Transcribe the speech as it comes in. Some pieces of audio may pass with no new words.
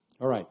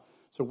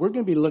So we're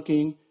going to be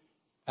looking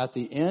at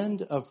the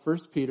end of 1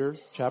 Peter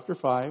chapter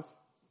 5,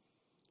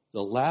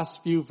 the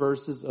last few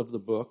verses of the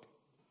book.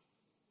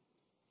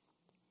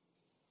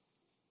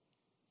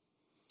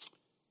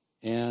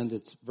 And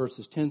it's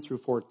verses 10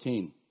 through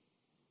 14.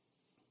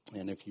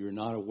 And if you're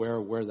not aware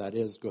of where that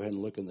is, go ahead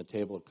and look in the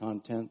table of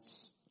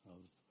contents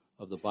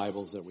of the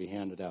Bibles that we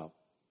handed out.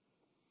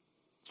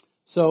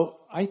 So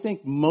I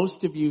think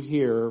most of you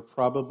here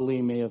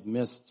probably may have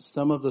missed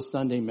some of the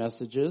Sunday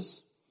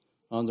messages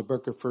on the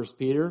book of 1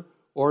 Peter,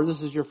 or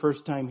this is your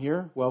first time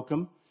here,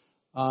 welcome,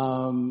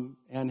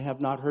 and have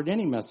not heard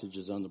any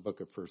messages on the book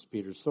of 1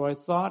 Peter. So I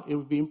thought it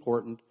would be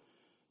important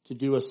to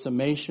do a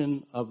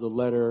summation of the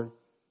letter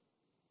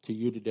to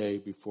you today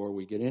before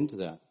we get into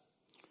that.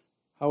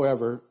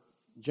 However,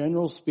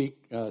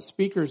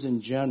 speakers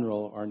in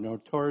general are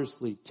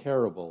notoriously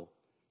terrible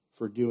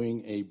for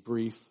doing a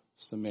brief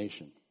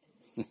summation.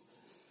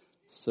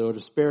 So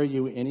to spare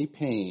you any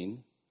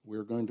pain,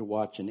 we're going to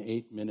watch an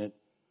 8-minute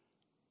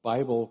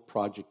Bible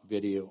project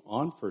video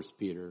on 1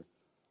 Peter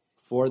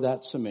for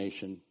that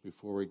summation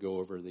before we go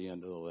over the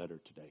end of the letter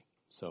today.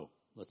 So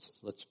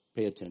let's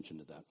pay attention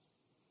to that.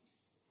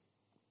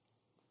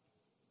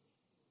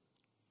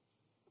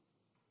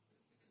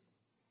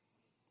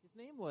 His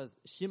name was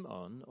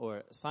Shimon,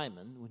 or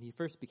Simon, when he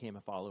first became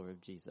a follower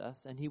of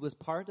Jesus, and he was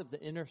part of the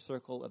inner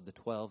circle of the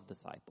 12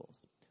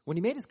 disciples. When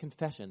he made his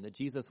confession that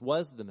Jesus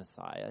was the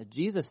Messiah,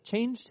 Jesus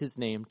changed his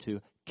name to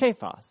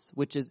Kephas,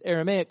 which is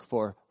Aramaic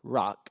for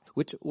rock,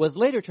 which was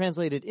later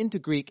translated into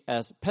Greek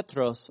as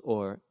Petros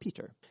or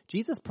Peter.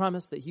 Jesus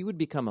promised that he would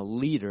become a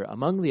leader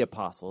among the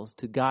apostles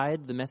to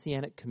guide the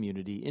Messianic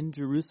community in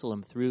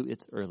Jerusalem through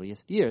its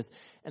earliest years.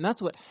 And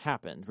that's what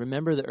happened.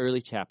 Remember the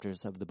early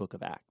chapters of the book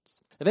of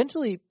Acts.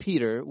 Eventually,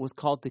 Peter was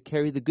called to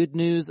carry the good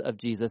news of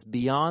Jesus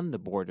beyond the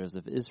borders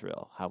of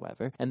Israel,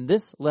 however, and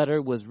this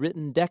letter was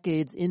written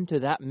decades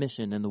into that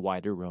mission in the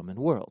wider Roman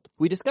world.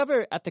 We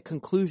discover at the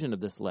conclusion of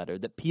this letter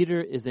that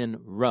Peter is in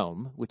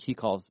Rome, which he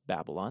calls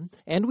Babylon,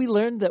 and we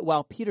learned that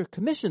while Peter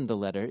commissioned the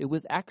letter, it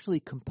was actually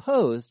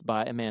composed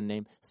by a man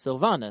named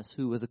Silvanus,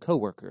 who was a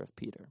co-worker of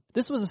Peter.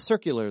 This was a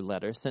circular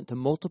letter sent to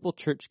multiple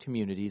church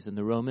communities in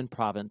the Roman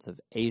province of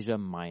Asia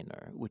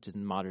Minor, which is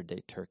in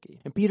modern-day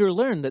Turkey. And Peter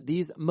learned that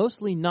these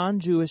mostly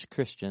non-Jewish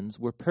Christians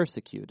were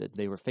persecuted.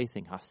 They were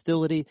facing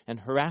hostility and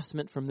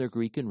harassment from their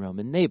Greek and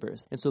Roman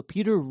neighbors. And so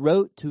Peter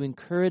wrote to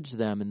encourage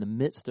them in the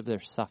midst of their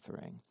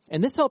suffering.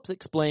 And this helps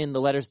explain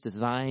the letter's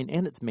design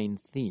and its main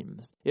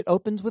themes. It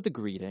opens with a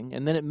greeting,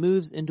 and then it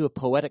moves into a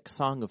poetic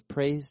song of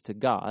praise to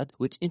God,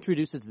 which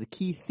introduces the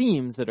key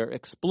themes that are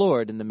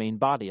explored in the main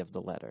body of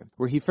the letter,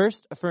 where he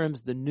first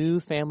affirms the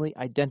new family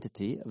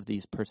identity of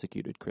these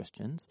persecuted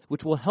Christians,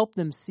 which will help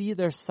them see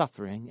their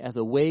suffering as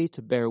a way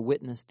to bear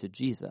witness to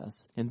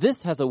Jesus. And this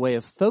has a way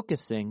of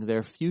focusing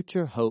their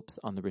future hopes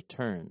on the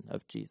return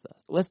of Jesus.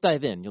 Let's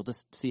dive in. You'll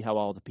just see how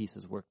all the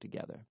pieces work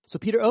together. So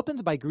Peter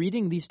opens by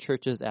greeting these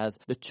churches as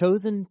the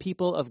chosen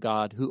people of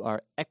God who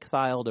are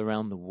exiled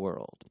around the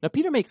world. Now,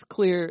 Peter makes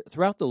clear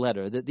throughout the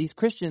letter that these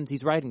Christians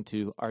he's writing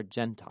to are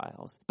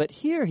Gentiles. But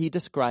here he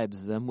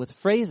describes them with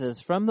phrases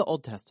from the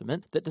Old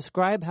Testament that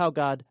describe how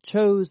God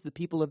chose the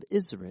people of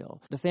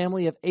Israel, the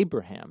family of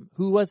Abraham,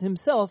 who was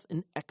himself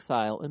an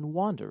exile and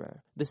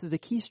wanderer. This is a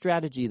key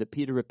strategy that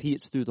Peter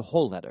repeats through the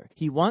whole letter.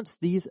 He wants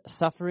these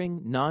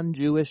suffering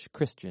non-Jewish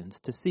Christians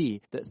to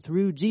see that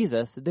through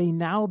Jesus, they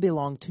now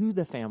belong to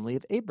the family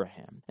of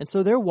Abraham. And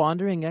so they're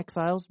wandering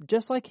exiles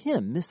just like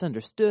him,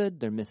 misunderstood,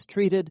 they're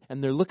mistreated,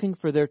 and they're looking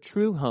for their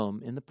true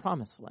home in the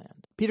promised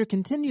land. Peter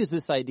continues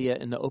this idea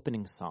in the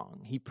opening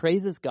song. He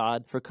praises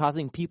God for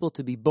causing people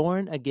to be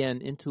born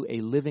again into a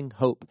living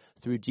hope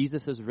through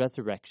Jesus'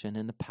 resurrection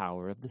and the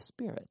power of the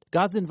Spirit.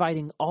 God's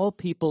inviting all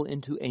people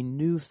into a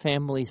new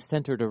family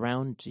centered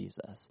around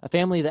Jesus, a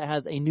family that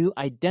has a new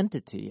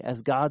identity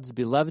as God's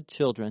beloved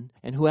children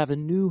and who have a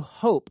new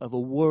hope of a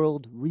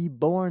world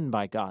reborn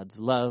by God's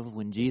love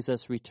when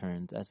Jesus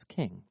returns as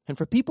King. And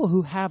for people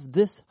who have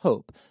this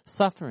hope,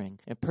 suffering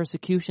and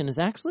persecution is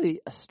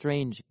actually a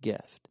strange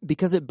gift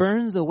because it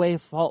burns away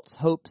false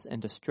hopes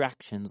and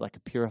distractions like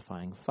a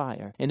purifying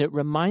fire, and it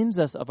reminds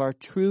us of our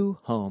true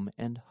home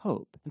and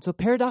hope. And so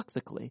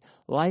paradoxically,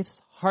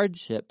 life's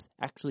hardships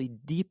actually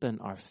deepen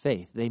our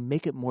faith. They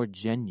make it more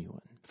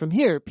genuine. From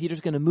here,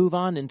 Peter's going to move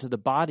on into the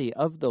body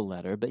of the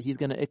letter, but he's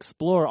going to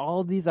explore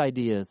all of these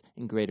ideas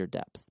in greater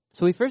depth.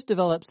 So he first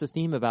develops the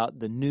theme about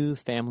the new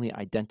family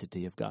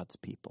identity of God's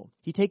people.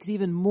 He takes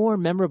even more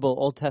memorable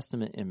Old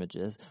Testament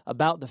images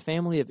about the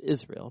family of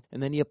Israel,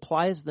 and then he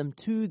applies them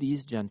to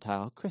these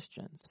Gentile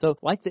Christians. So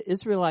like the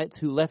Israelites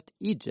who left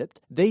Egypt,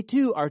 they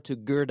too are to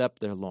gird up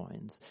their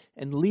loins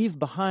and leave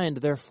behind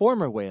their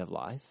former way of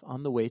life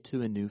on the way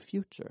to a new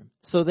future.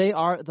 So they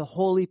are the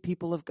holy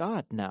people of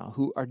God now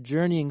who are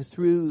journeying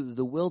through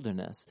the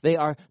wilderness. They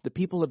are the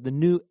people of the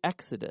new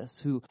Exodus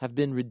who have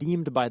been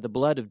redeemed by the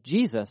blood of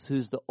Jesus,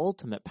 who's the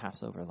ultimate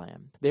Passover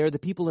lamb. They are the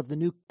people of the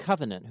new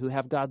covenant who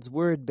have God's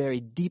word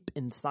buried deep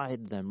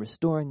inside them,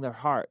 restoring their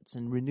hearts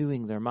and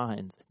renewing their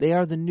minds. They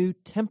are the new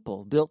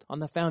temple built on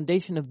the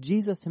foundation of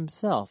Jesus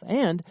himself,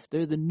 and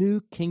they're the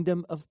new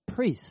kingdom of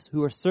priests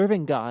who are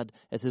serving God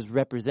as his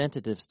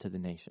representatives to the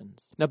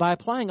nations. Now, by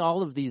applying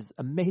all of these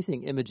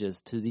amazing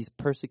images to these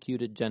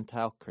persecuted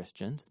Gentile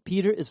Christians,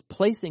 Peter is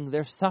placing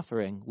their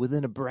suffering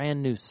within a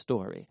brand new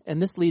story.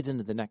 And this leads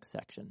into the next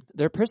section.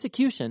 Their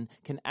persecution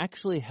can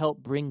actually help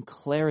bring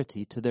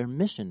clarity to their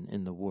mission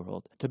in the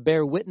world, to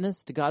bear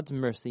witness to God's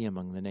mercy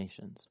among the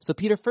nations. So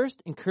Peter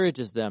first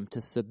encourages them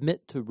to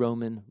submit to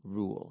Roman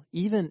rule,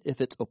 even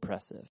if it's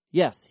oppressive.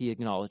 Yes, he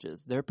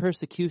acknowledges their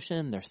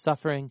persecution, their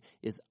suffering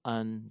is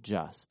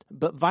unjust.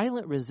 But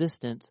violent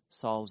resistance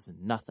solves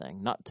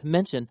nothing, not to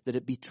mention that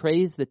it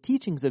betrays the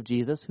teachings of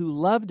Jesus, who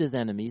loved his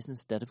enemies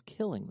instead of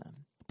killing them.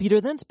 Peter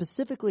then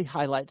specifically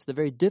highlights the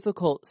very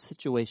difficult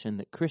situation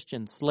that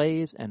Christian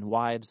slaves and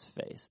wives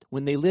faced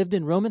when they lived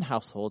in Roman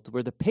households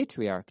where the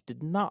patriarch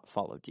did not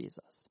follow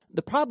Jesus.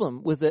 The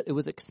problem was that it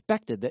was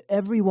expected that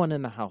everyone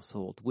in the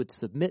household would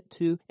submit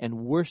to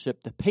and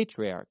worship the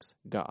patriarch's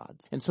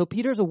gods. And so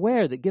Peter's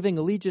aware that giving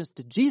allegiance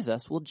to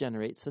Jesus will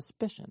generate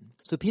suspicion.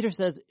 So Peter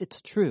says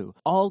it's true.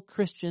 All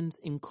Christians,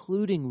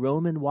 including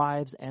Roman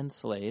wives and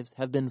slaves,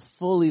 have been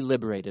fully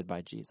liberated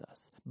by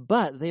Jesus.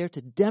 But they are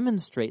to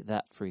demonstrate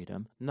that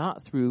freedom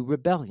not through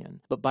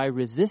rebellion, but by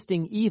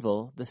resisting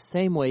evil the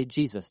same way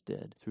Jesus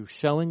did, through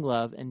showing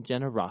love and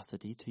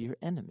generosity to your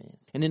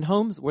enemies. And in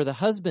homes where the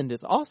husband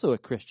is also a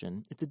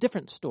Christian, it's a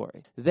different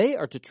story. They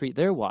are to treat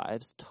their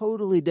wives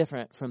totally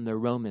different from their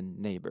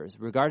Roman neighbors,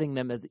 regarding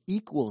them as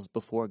equals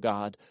before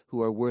God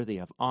who are worthy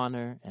of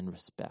honor and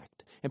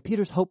respect. And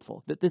Peter's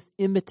hopeful that this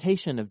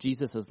imitation of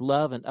Jesus'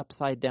 love and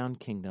upside-down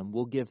kingdom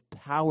will give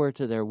power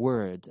to their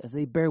words as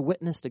they bear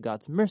witness to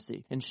God's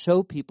mercy and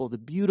show people the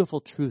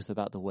beautiful truth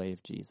about the way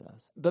of Jesus.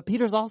 But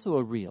Peter's also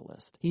a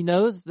realist. He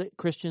knows that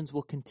Christians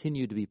will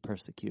continue to be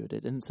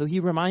persecuted, and so he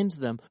reminds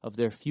them of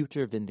their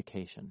future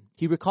vindication.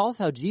 He recalls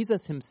how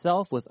Jesus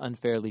himself was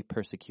unfairly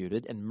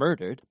persecuted and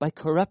murdered by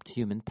corrupt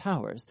human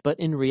powers, but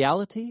in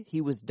reality,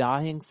 he was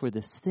dying for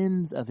the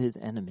sins of his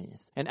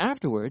enemies. And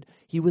afterward,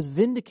 he was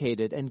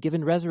vindicated and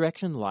given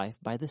resurrection life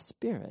by the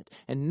Spirit.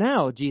 And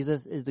now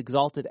Jesus is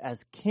exalted as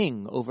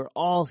king over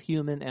all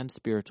human and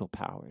spiritual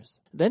powers.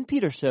 Then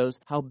Peter shows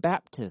how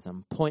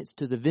baptism points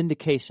to the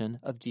vindication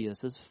of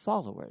Jesus'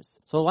 followers.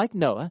 So like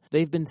Noah,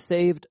 they've been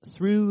saved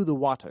through the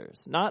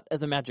waters, not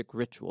as a magic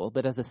ritual,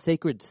 but as a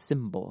sacred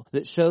symbol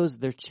that shows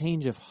their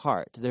change of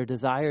heart, their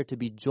desire to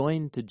be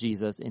joined to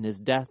Jesus in his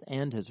death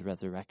and his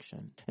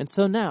resurrection. And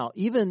so now,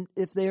 even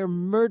if they are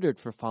murdered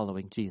for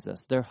following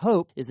Jesus, their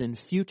hope is in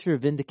future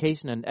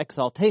vindication and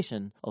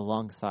exaltation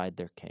alongside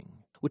their king.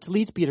 Which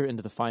leads Peter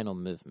into the final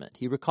movement.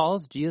 He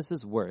recalls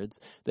Jesus' words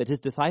that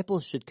his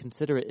disciples should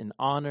consider it an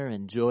honor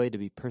and joy to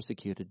be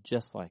persecuted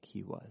just like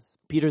he was.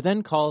 Peter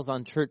then calls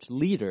on church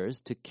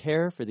leaders to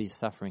care for these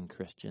suffering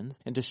Christians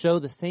and to show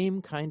the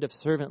same kind of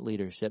servant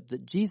leadership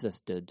that Jesus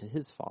did to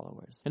his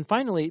followers. And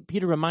finally,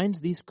 Peter reminds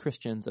these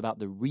Christians about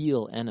the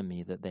real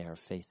enemy that they are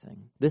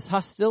facing. This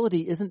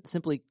hostility isn't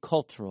simply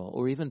cultural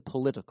or even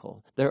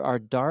political. There are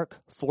dark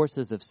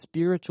forces of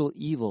spiritual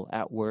evil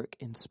at work,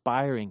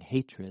 inspiring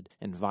hatred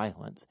and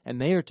violence.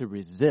 And they are to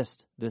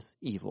resist this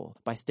evil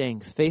by staying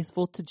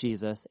faithful to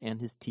Jesus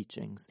and his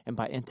teachings, and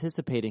by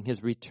anticipating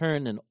his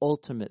return and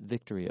ultimate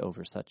victory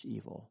over such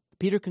evil.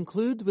 Peter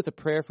concludes with a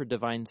prayer for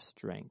divine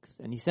strength,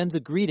 and he sends a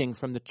greeting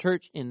from the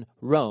church in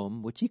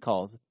Rome, which he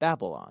calls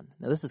Babylon.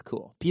 Now this is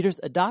cool.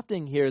 Peter's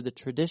adopting here the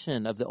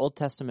tradition of the Old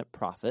Testament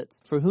prophets,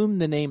 for whom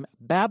the name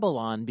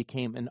Babylon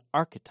became an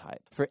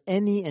archetype for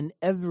any and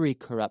every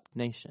corrupt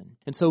nation.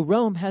 And so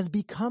Rome has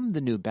become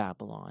the new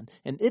Babylon,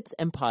 and its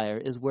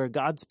empire is where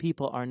God's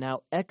people are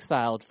now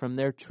exiled from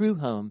their true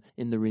home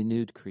in the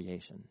renewed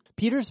creation.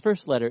 Peter's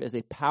first letter is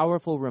a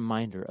powerful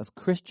reminder of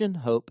Christian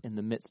hope in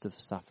the midst of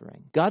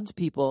suffering. God's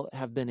people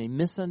have been a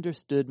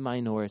misunderstood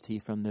minority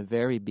from the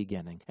very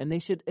beginning, and they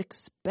should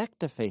expect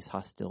to face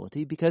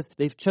hostility because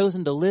they've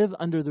chosen to live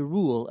under the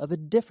rule of a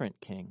different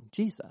king,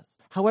 Jesus.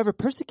 However,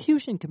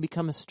 persecution can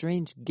become a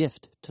strange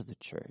gift to the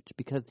church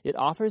because it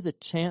offers a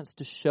chance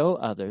to show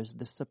others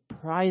the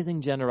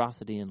surprising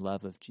generosity and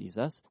love of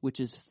Jesus, which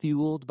is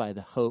fueled by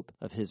the hope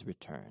of his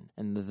return.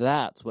 And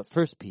that's what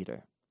 1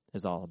 Peter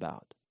is all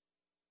about.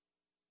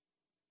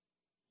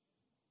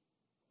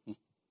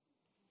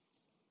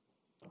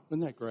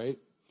 Isn't that great?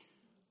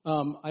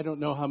 I don't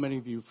know how many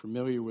of you are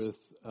familiar with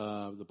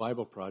the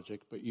Bible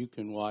Project, but you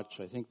can watch,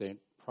 I think they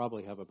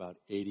probably have about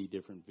 80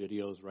 different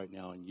videos right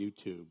now on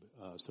YouTube.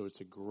 So it's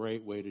a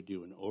great way to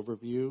do an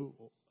overview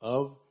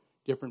of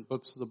different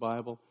books of the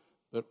Bible,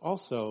 but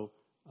also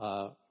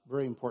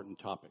very important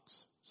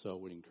topics. So I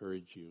would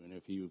encourage you. And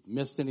if you've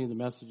missed any of the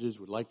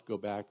messages, would like to go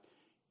back,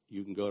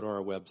 you can go to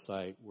our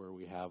website where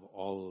we have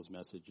all those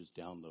messages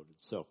downloaded.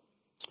 So,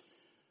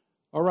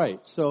 all right,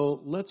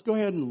 so let's go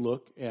ahead and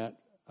look at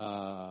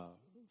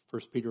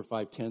 1 Peter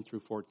 5:10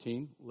 through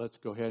 14. Let's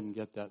go ahead and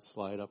get that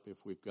slide up if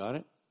we've got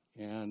it,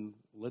 and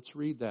let's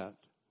read that.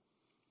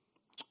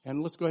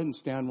 And let's go ahead and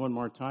stand one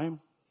more time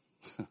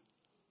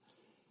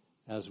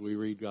as we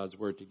read God's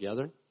word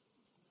together.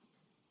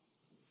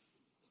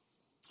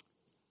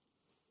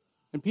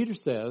 And Peter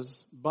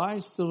says,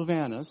 "By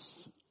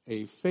Silvanus,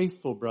 a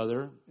faithful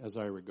brother, as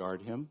I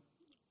regard him,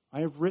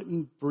 I have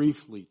written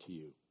briefly to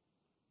you,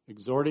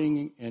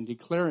 exhorting and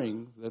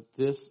declaring that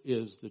this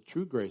is the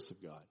true grace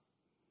of God.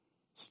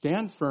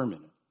 Stand firm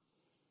in it.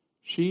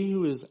 She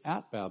who is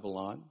at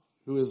Babylon,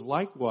 who is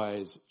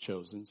likewise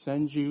chosen,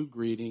 sends you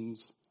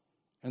greetings,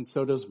 and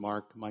so does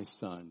Mark, my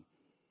son.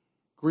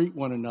 Greet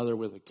one another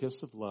with a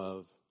kiss of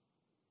love.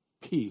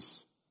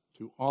 Peace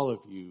to all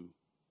of you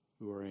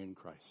who are in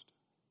Christ."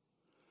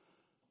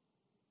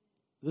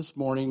 This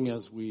morning,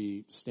 as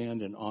we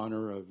stand in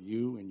honor of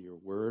you and your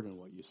word and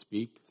what you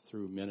speak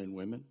through men and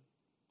women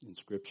in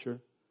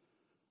Scripture,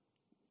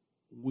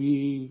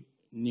 we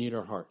need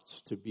our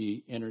hearts to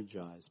be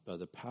energized by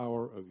the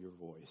power of your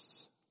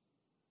voice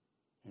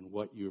and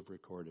what you've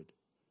recorded.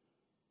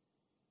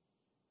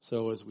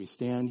 So as we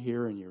stand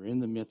here and you're in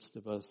the midst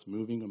of us,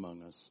 moving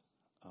among us,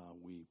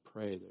 we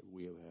pray that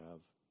we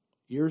have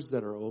ears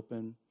that are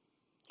open,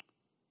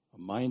 a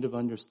mind of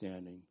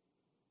understanding,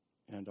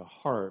 and a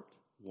heart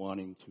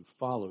wanting to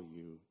follow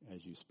you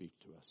as you speak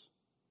to us.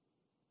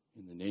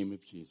 In the name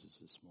of Jesus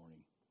this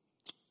morning,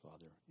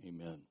 Father,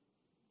 amen.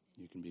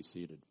 You can be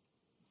seated.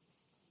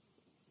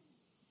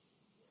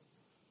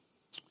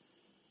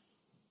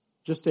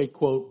 Just a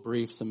quote,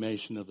 brief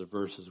summation of the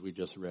verses we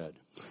just read.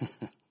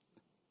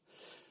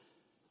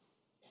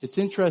 It's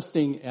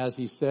interesting, as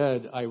he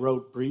said, I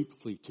wrote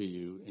briefly to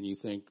you, and you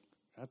think,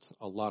 that's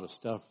a lot of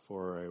stuff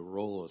for a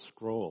roll of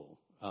scroll.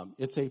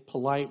 It's a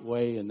polite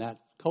way in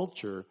that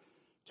culture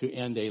to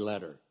end a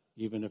letter,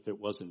 even if it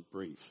wasn't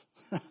brief.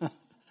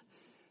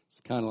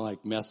 It's kind of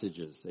like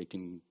messages. They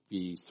can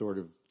be sort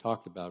of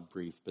talked about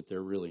brief, but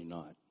they're really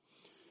not.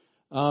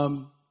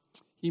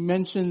 He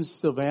mentions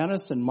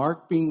Silvanus and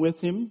Mark being with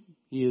him.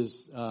 He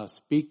is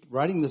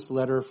writing this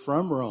letter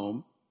from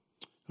Rome,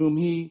 whom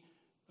he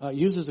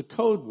uses a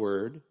code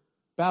word,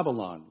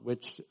 Babylon,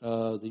 which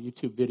the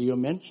YouTube video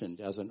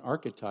mentioned as an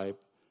archetype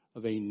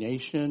of a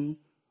nation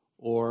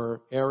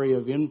or area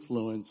of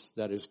influence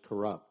that is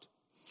corrupt.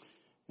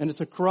 And it's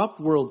a corrupt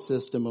world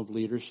system of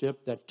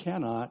leadership that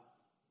cannot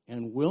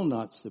and will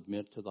not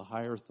submit to the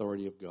higher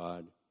authority of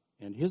God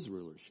and his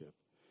rulership.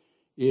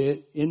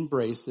 The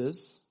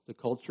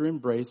culture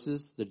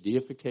embraces the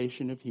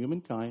deification of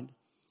humankind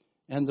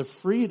and the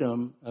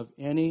freedom of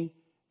any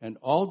and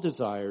all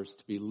desires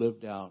to be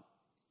lived out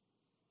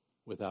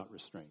without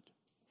restraint.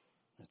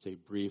 That's a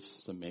brief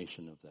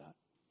summation of that.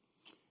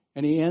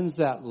 And he ends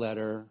that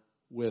letter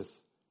with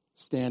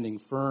standing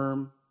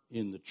firm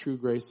in the true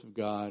grace of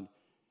God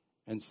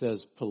and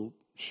says,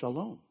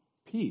 "Shalom,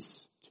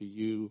 peace to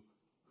you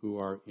who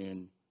are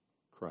in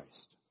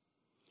Christ."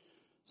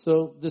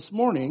 So this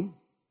morning,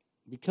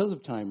 because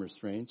of time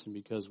restraints and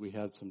because we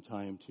had some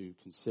time to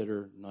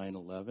consider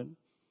 9/11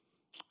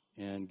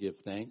 and give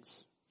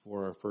thanks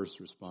for our first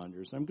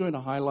responders, I'm going to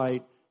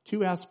highlight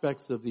two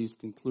aspects of these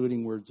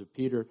concluding words of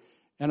Peter,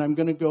 and I'm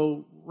going to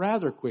go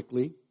rather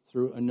quickly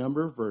through a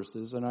number of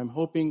verses, and I'm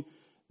hoping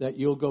that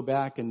you'll go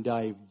back and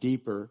dive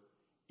deeper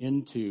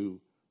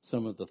into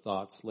some of the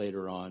thoughts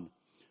later on.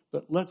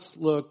 But let's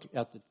look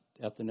at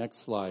the next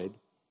slide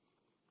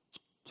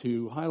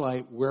to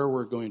highlight where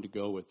we're going to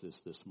go with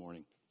this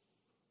morning.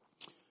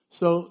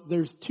 So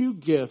there's two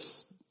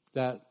gifts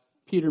that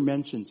Peter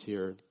mentions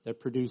here that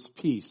produce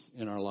peace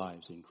in our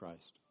lives in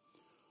Christ.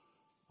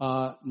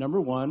 Number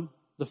one,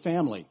 the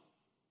family,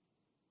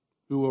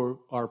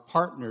 who are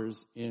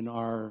partners in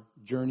our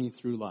journey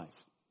through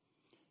life.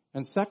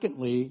 And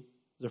secondly,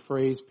 the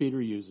phrase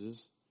Peter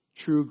uses,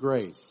 true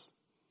grace.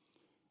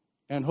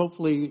 And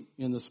hopefully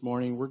in this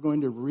morning, we're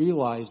going to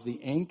realize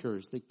the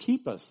anchors that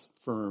keep us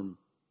firm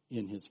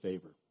in his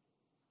favor.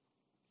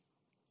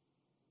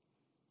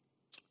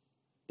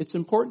 It's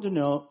important to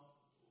note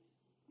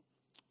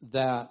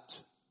that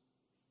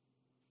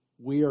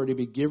we are to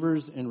be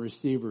givers and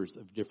receivers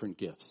of different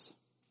gifts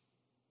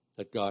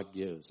that God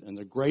gives, and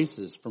the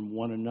graces from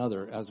one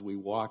another as we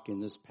walk in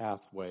this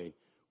pathway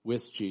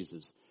with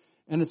Jesus.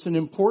 And it's an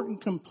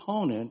important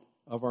component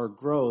of our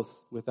growth.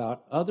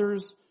 Without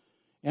others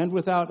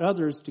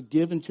to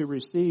give and to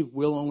receive,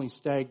 we'll only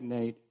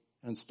stagnate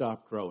and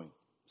stop growing.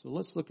 So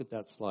let's look at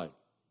that slide.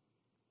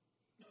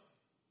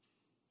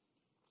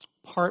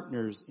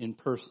 Partners in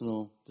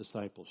personal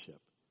discipleship.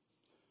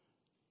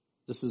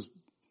 This is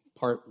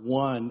part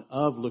one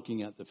of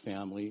looking at the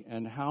family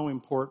and how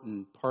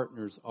important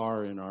partners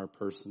are in our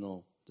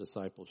personal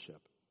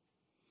discipleship.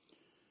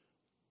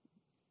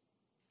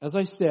 As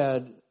I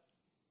said,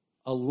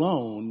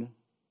 alone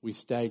we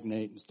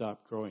stagnate and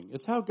stop growing.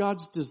 It's how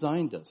God's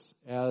designed us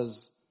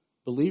as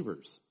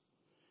believers.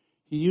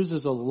 He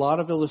uses a lot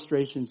of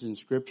illustrations in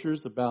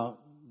scriptures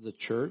about the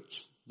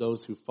church,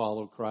 those who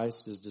follow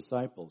Christ as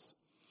disciples.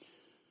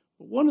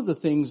 But one of the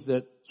things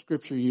that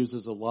Scripture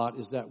uses a lot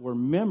is that we're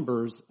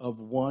members of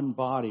one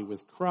body,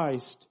 with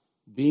Christ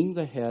being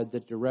the head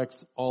that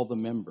directs all the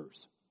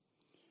members.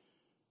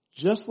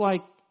 Just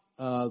like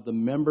the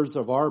members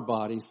of our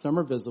body, some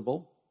are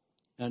visible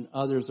and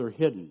others are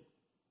hidden.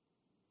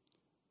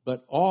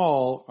 But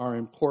all are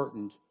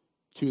important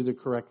to the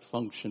correct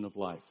function of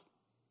life.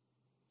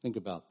 Think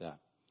about that.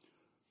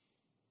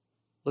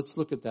 Let's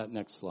look at that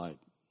next slide.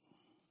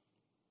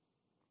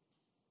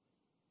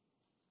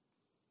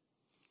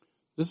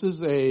 This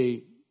is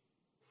a...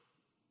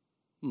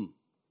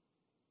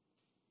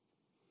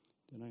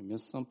 Did I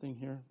miss something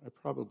here? I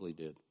probably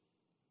did.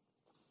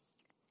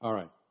 All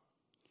right.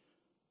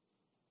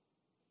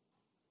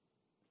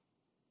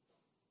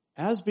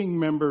 As being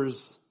members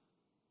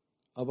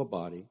of a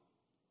body,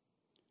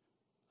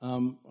 I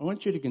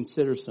want you to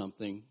consider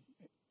something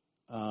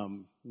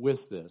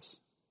with this.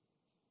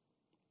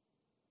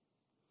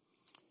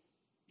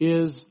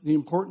 Is the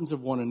importance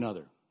of one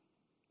another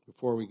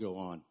before we go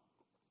on.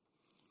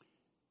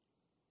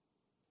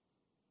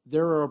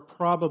 There are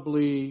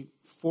probably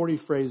 40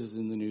 phrases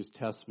in the New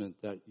Testament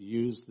that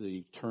use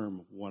the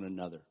term one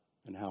another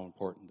and how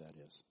important that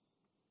is.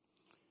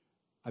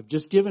 I've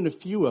just given a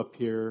few up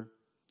here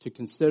to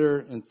consider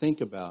and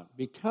think about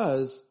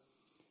because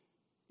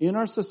in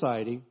our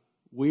society,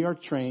 we are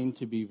trained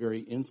to be very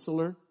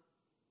insular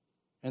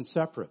and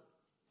separate.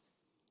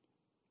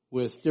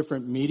 With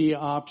different media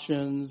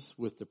options,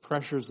 with the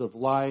pressures of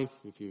life,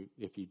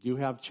 if you do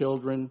have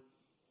children,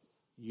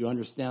 you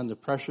understand the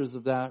pressures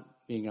of that,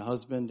 being a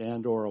husband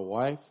and or a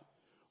wife.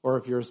 Or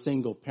if you're a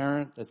single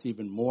parent, that's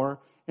even more.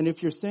 And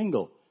if you're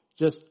single,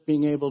 just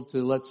being able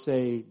to, let's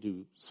say,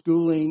 do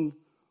schooling,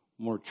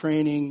 more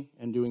training,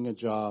 and doing a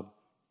job,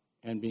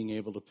 and being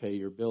able to pay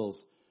your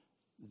bills.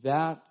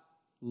 That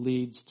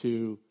leads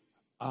to,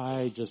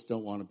 I just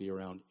don't want to be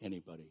around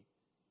anybody.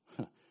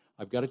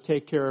 I've got to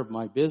take care of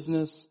my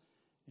business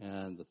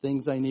and the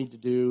things I need to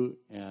do,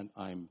 and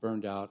I'm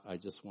burned out. I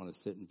just want to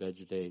sit and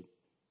vegetate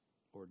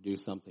or do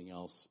something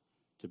else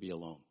to be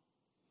alone.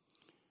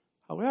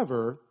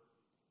 However,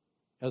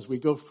 as we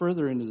go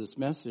further into this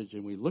message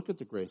and we look at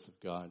the grace of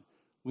God,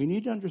 we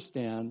need to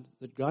understand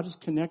that God has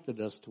connected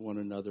us to one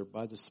another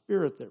by the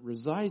Spirit that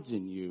resides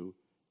in you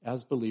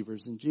as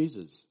believers in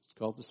Jesus. It's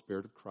called the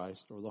Spirit of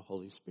Christ or the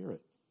Holy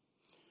Spirit.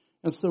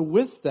 And so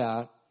with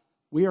that,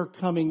 we are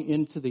coming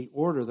into the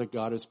order that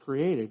God has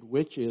created,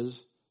 which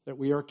is that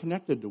we are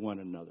connected to one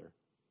another,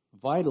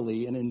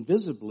 vitally and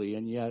invisibly,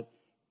 and yet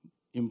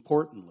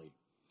importantly.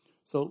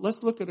 So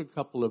let's look at a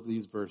couple of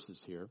these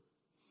verses here.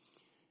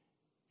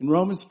 In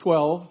Romans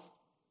 12,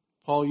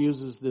 Paul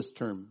uses this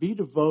term, be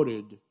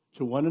devoted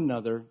to one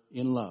another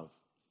in love.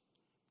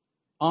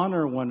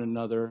 Honor one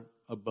another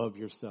above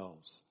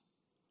yourselves.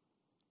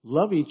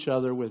 Love each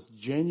other with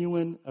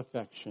genuine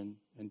affection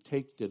and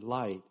take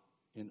delight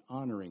in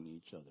honoring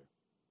each other.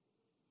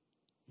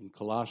 In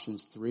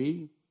Colossians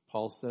 3,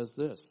 Paul says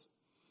this,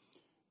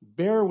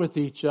 bear with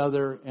each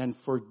other and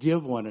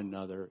forgive one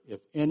another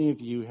if any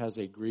of you has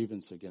a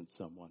grievance against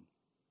someone.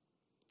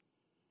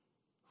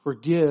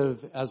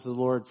 Forgive as the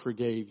Lord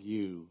forgave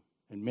you,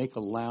 and make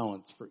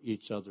allowance for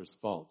each other's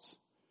faults.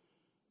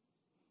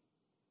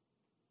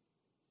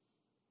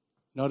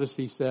 Notice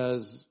he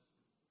says,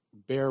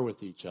 bear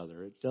with each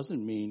other. It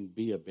doesn't mean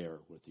be a bear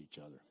with each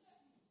other.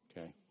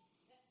 Okay?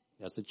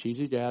 That's a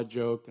cheesy dad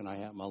joke, and I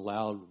am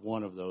allowed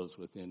one of those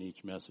within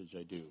each message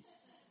I do.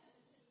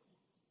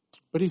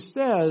 But he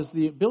says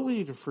the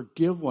ability to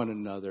forgive one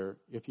another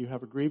if you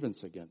have a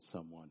grievance against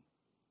someone.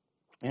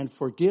 And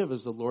forgive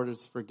as the Lord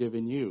has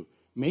forgiven you.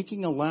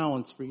 Making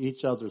allowance for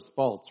each other's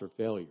faults or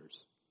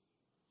failures.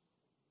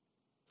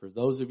 For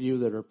those of you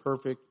that are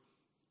perfect,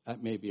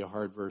 that may be a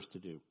hard verse to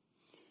do.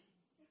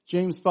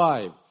 James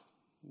 5,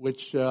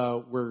 which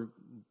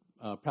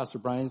Pastor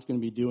Brian's going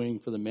to be doing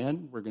for the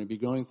men. We're going to be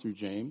going through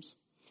James.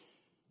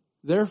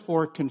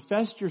 Therefore,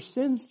 confess your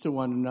sins to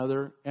one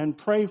another and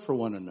pray for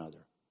one another.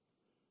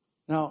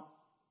 Now,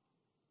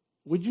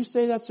 would you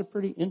say that's a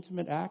pretty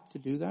intimate act to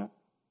do that?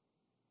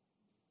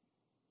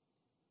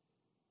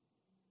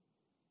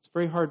 It's a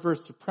very hard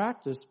verse to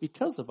practice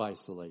because of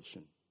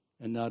isolation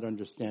and not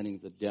understanding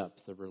the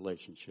depth of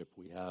relationship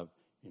we have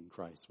in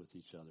Christ with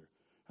each other.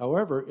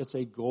 However, it's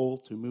a goal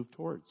to move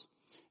towards.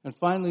 And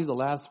finally, the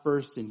last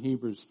verse in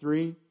Hebrews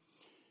 3,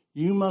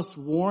 you must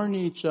warn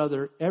each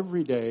other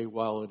every day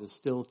while it is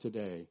still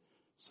today,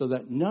 so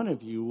that none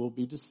of you will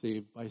be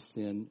deceived by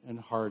sin and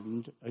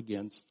hardened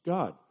against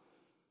God.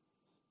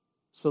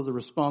 So the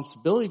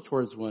responsibility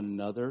towards one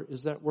another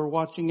is that we're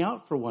watching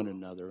out for one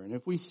another. And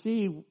if we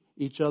see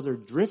each other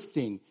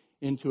drifting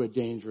into a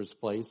dangerous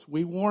place,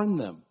 we warn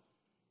them.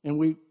 And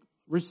we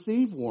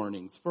receive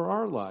warnings for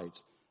our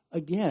lives.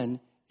 Again,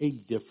 a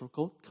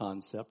difficult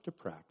concept to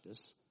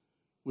practice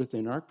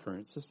within our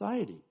current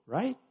society,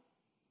 right?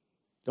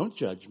 Don't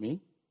judge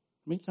me.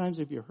 How many times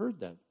have you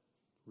heard that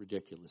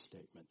ridiculous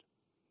statement?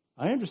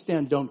 I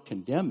understand don't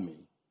condemn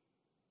me.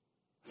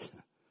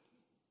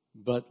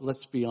 But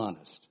let's be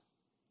honest.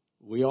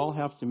 We all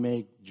have to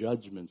make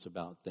judgments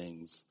about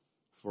things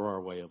for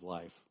our way of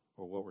life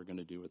or what we're going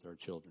to do with our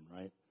children,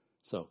 right?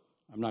 So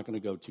I'm not going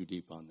to go too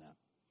deep on that.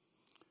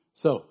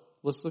 So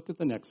let's look at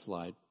the next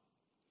slide.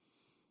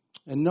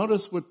 And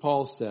notice what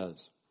Paul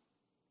says.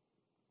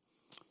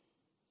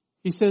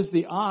 He says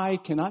the eye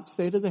cannot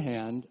say to the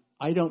hand,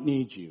 I don't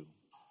need you.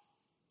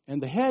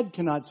 And the head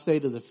cannot say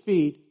to the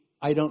feet,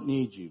 I don't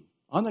need you.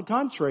 On the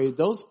contrary,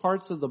 those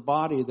parts of the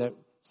body that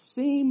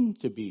seem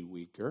to be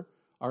weaker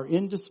are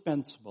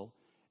indispensable,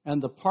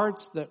 and the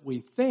parts that we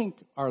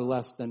think are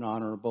less than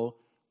honorable,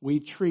 we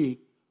treat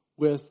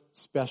with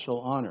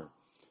special honor.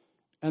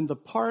 And the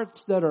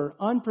parts that are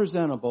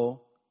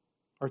unpresentable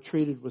are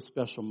treated with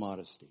special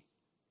modesty.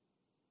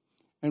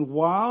 And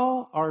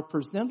while our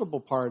presentable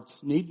parts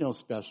need no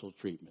special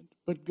treatment,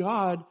 but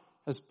God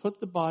has put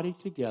the body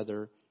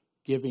together,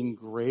 giving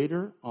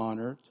greater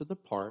honor to the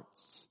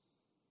parts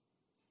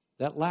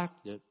that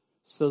lacked it,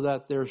 so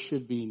that there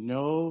should be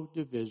no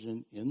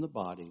division in the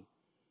body,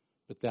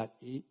 but that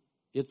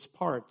its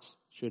parts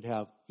should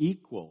have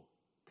equal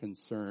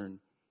concern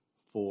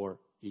for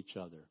each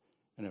other.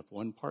 And if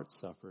one part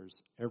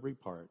suffers, every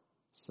part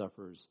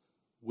suffers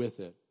with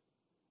it.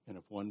 And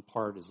if one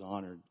part is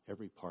honored,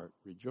 every part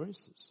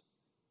rejoices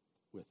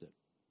with it.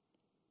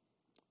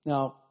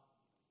 Now,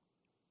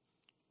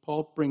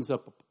 Paul brings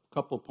up a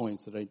couple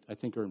points that I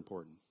think are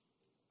important.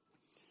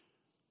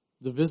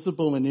 The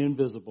visible and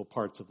invisible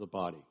parts of the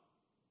body.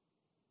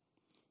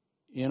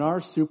 In our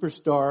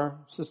superstar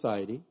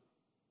society,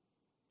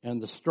 and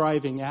the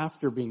striving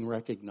after being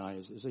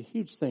recognized is a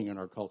huge thing in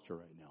our culture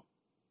right now.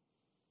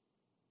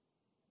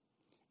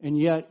 And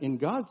yet, in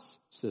God's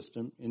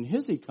system, in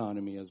His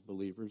economy as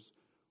believers,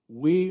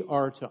 we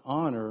are to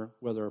honor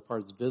whether a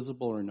part's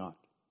visible or not.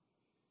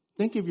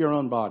 Think of your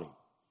own body.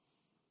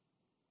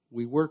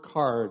 We work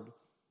hard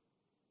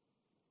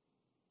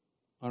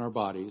on our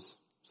bodies,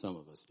 some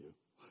of us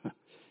do,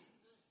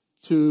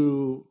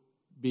 to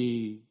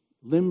be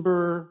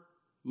limber,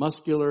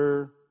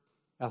 muscular,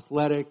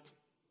 athletic,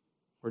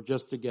 or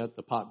just to get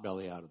the pot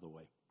belly out of the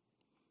way.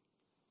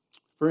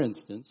 For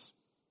instance,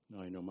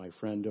 I know my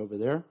friend over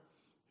there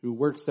who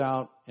works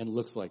out and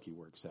looks like he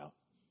works out.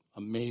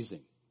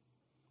 Amazing.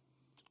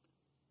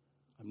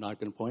 I'm not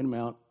going to point him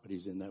out, but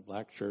he's in that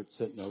black shirt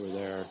sitting over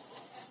there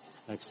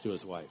next to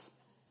his wife.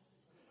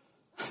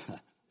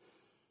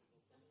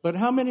 But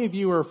how many of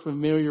you are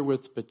familiar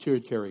with the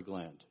pituitary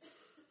gland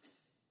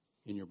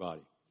in your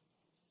body?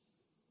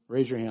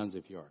 Raise your hands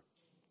if you are.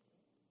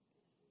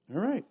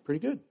 All right, pretty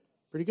good,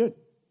 pretty good.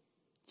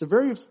 It's a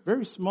very,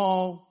 very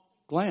small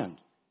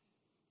gland.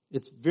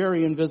 It's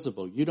very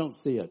invisible. You don't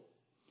see it.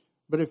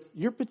 But if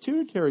your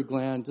pituitary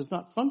gland does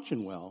not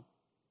function well,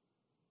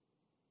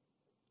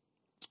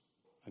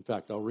 in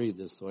fact, I'll read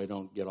this so I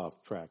don't get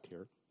off track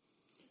here.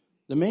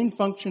 The main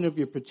function of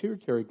your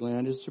pituitary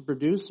gland is to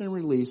produce and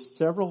release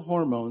several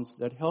hormones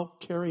that help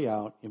carry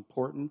out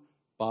important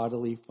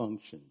bodily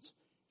functions,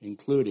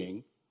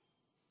 including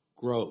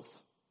growth.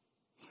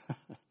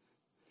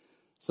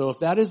 So if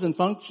that isn't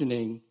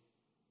functioning,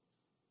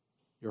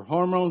 your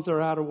hormones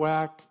are out of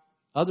whack,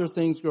 other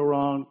things go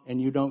wrong, and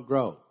you don't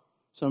grow.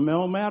 So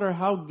no matter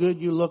how good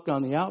you look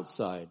on the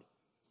outside,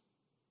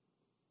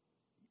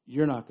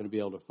 you're not going to be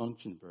able to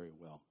function very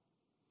well.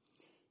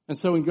 And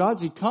so in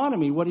God's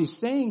economy, what He's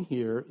saying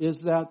here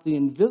is that the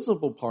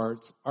invisible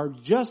parts are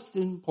just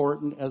as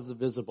important as the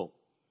visible.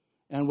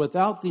 And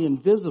without the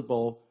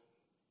invisible,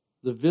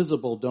 the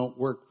visible don't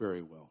work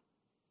very well.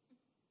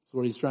 That's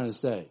what He's trying to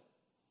say.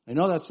 I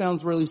know that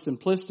sounds really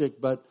simplistic,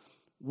 but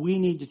we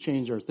need to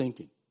change our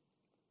thinking.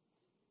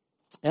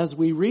 As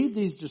we read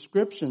these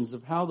descriptions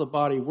of how the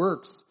body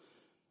works,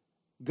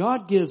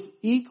 God gives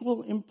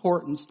equal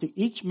importance to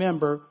each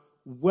member,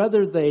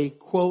 whether they,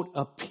 quote,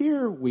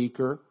 appear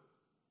weaker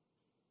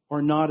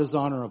or not as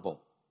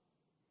honorable.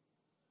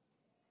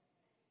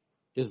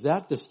 Is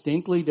that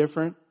distinctly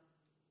different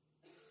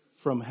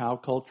from how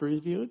culture is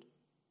viewed?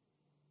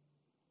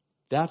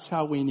 That's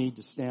how we need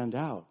to stand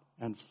out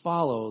and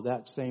follow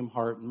that same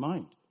heart and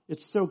mind.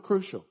 It's so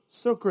crucial,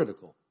 so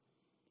critical.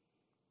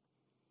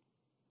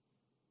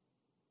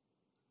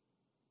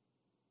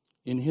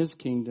 In His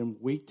kingdom,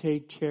 we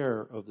take care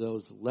of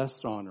those less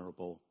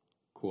honorable,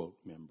 quote,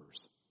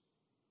 members.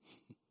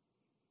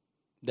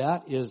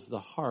 That is the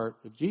heart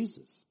of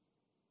Jesus.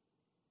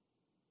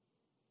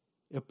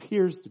 It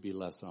appears to be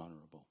less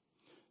honorable.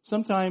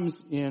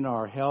 Sometimes in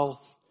our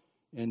health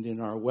and in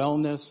our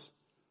wellness,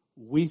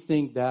 we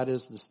think that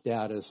is the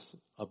status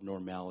of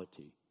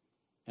normality,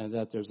 and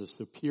that there's a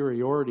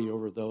superiority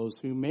over those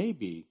who may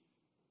be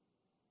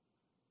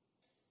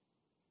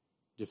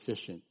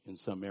deficient in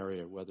some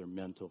area, whether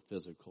mental,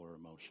 physical, or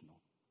emotional.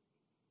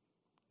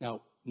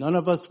 Now, none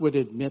of us would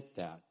admit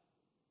that,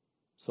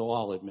 so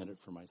I'll admit it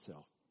for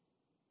myself.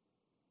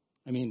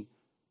 I mean,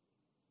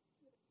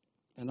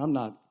 and I'm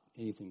not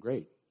anything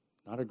great,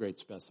 not a great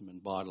specimen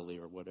bodily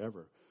or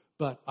whatever,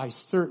 but I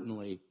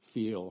certainly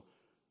feel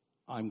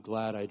I'm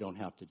glad I don't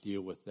have to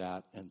deal with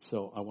that, and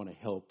so I want to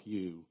help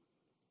you,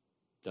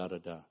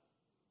 da-da-da.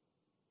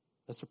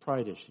 That's a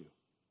pride issue.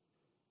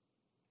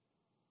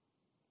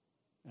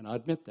 And I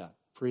admit that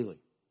freely.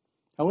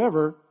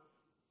 However,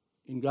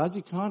 in God's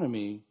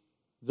economy,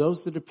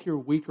 those that appear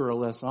weaker or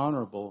less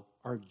honorable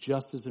are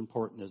just as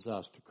important as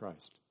us to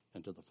Christ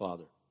and to the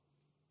Father.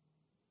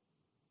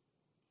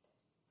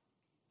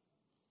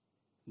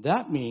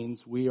 That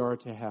means we are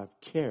to have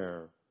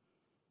care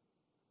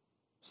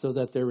so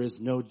that there is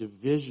no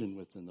division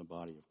within the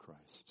body of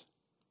Christ.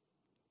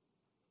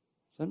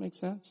 Does that make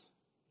sense?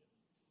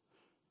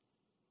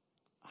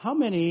 How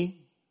many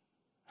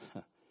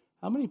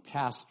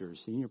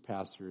pastors, senior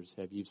pastors,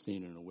 have you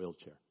seen in a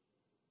wheelchair?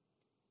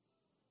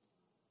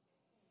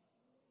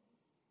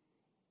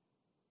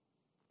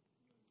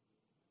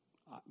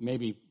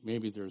 Maybe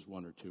there's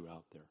one or two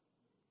out there.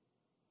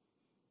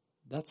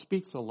 That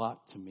speaks a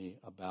lot to me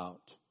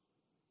about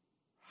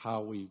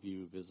how we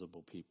view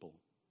visible people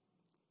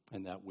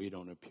and that we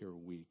don't appear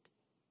weak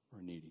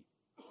or needy.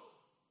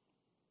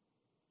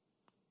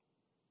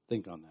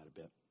 Think on that a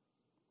bit.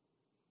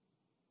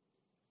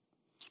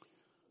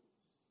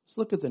 Let's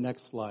look at the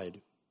next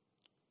slide.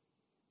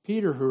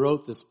 Peter, who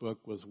wrote this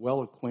book, was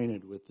well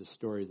acquainted with the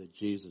story that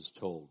Jesus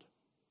told.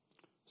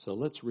 So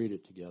let's read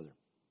it together.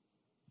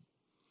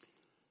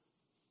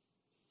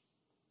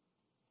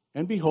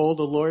 And behold,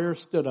 a lawyer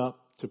stood up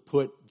to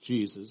put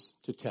Jesus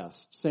to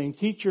test, saying,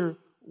 "Teacher,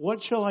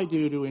 what shall I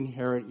do to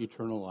inherit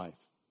eternal life?"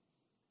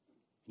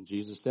 And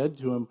Jesus said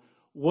to him,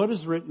 "What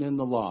is written in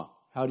the law?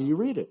 How do you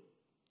read it?"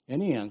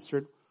 And he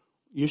answered,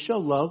 "You shall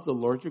love the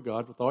Lord your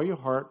God with all your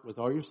heart, with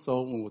all your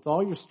soul, and with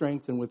all your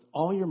strength, and with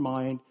all your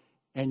mind,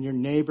 and your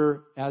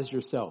neighbor as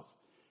yourself."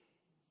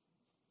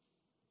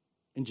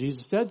 And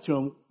Jesus said to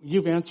him,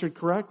 "You've answered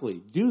correctly.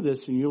 Do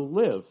this and you'll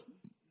live."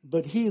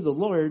 But he, the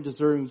lawyer,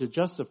 desiring to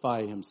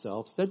justify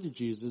himself, said to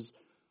Jesus,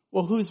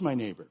 "Well, who's my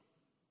neighbor?"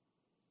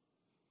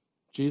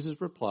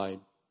 Jesus replied,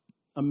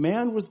 "A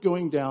man was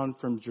going down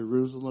from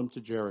Jerusalem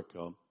to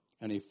Jericho,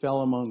 and he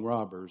fell among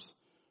robbers,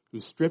 who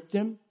stripped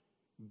him,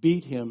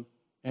 beat him,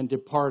 and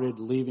departed,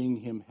 leaving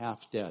him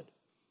half dead.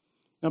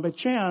 Now by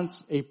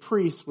chance, a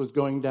priest was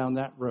going down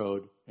that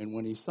road, and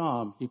when he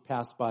saw him, he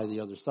passed by the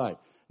other side."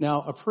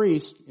 Now, a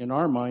priest, in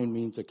our mind,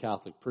 means a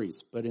Catholic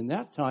priest. But in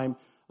that time,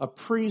 a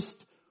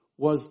priest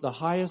was the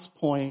highest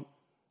point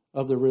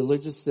of the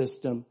religious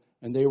system,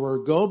 and they were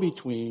a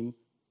go-between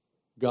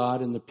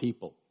God and the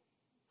people.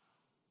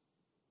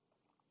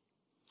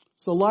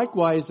 So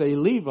likewise, a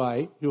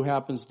Levite, who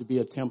happens to be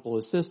a temple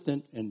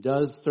assistant and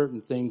does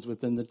certain things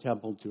within the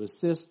temple to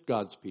assist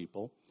God's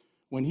people,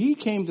 when he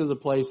came to the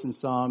place and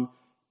saw him,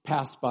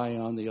 passed by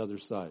on the other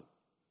side.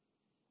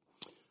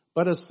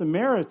 But a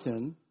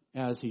Samaritan,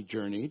 as he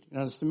journeyed,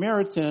 and a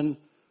Samaritan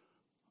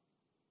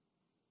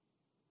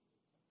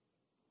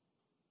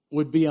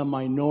would be a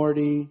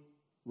minority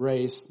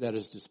race that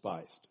is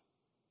despised.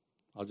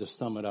 I'll just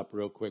sum it up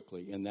real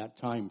quickly. In that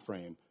time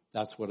frame,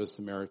 that's what a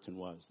Samaritan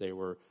was. They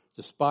were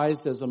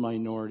despised as a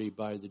minority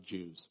by the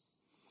Jews.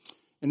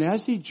 And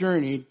as he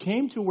journeyed,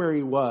 came to where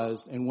he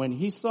was, and when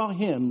he saw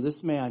him,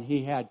 this man,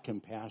 he had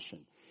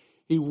compassion.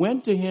 He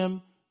went to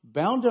him,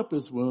 bound up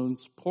his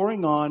wounds,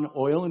 pouring on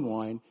oil and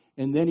wine,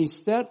 and then he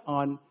set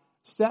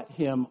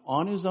him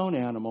on his own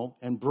animal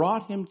and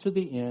brought him to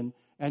the inn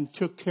and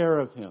took care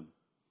of him.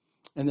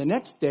 And the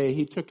next day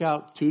he took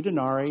out 2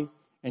 denarii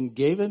and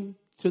gave him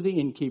to the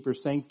innkeeper,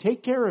 saying,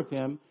 "Take care of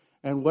him,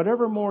 and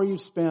whatever more you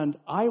spend,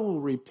 I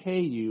will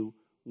repay you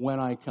when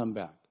I come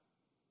back."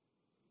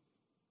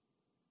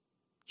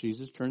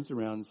 Jesus turns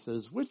around and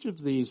says, "Which of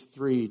these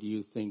 3 do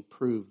you think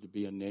proved to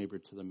be a neighbor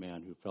to the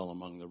man who fell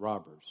among the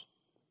robbers?"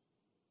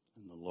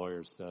 And the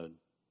lawyer said,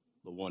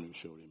 "The one who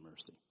showed him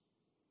mercy."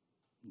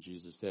 And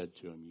Jesus said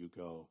to him, "You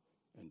go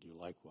and do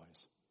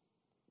likewise."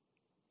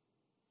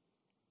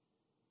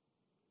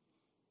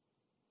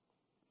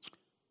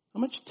 How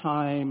much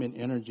time and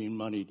energy and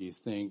money do you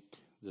think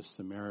this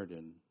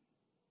Samaritan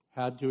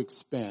had to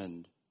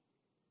expend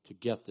to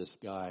get this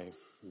guy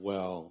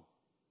well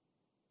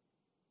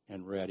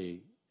and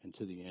ready and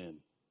to the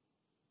inn?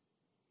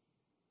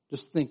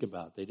 Just think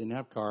about it. They didn't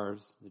have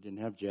cars. They didn't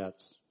have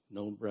jets.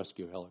 No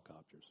rescue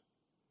helicopters.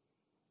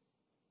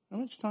 How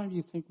much time do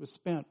you think was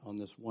spent on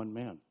this one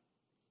man?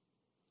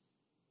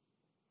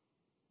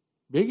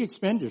 Big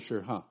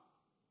expenditure, huh?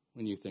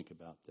 When you think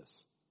about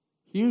this.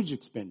 Huge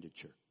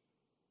expenditure.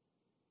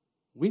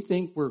 We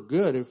think we're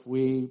good if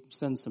we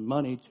send some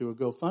money to a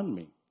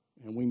GoFundMe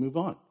and we move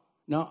on.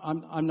 Now,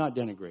 I'm not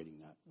denigrating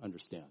that,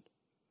 understand.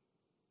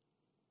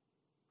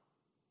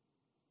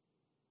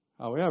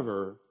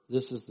 However,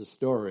 this is the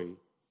story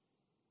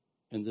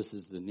and this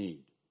is the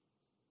need.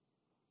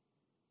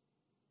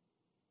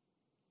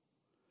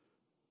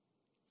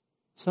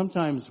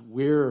 Sometimes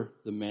we're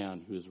the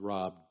man who's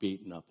robbed,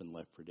 beaten up, and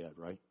left for dead,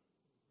 right?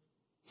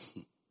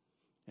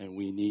 And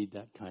we need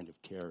that kind of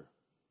care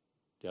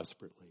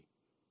desperately.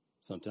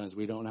 Sometimes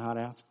we don't know how to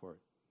ask for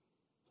it.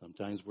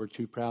 Sometimes we're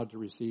too proud to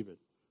receive it,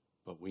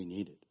 but we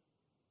need it.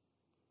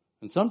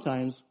 And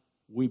sometimes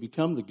we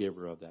become the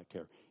giver of that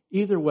care.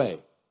 Either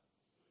way,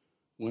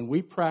 when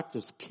we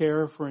practice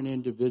care for an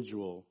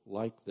individual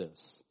like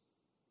this,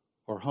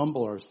 or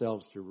humble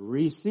ourselves to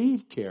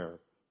receive care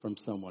from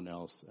someone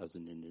else as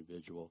an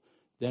individual,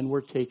 then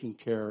we're taking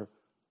care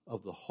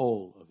of the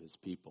whole of his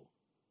people,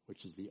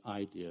 which is the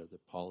idea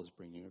that Paul is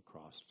bringing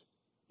across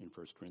in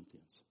 1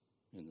 Corinthians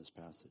in this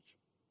passage.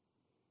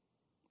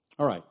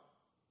 All right.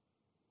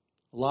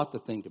 A lot to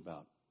think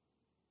about.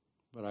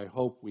 But I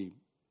hope we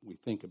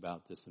think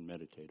about this and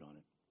meditate on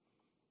it.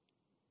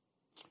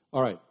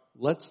 All right,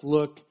 let's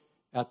look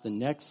at the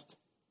next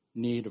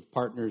need of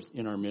partners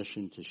in our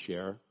mission to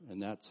share, and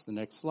that's the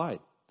next slide.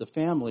 The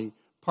family,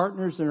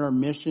 partners in our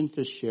mission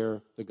to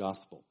share the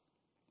gospel.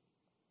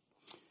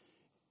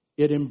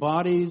 It's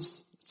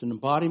an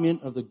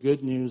embodiment of the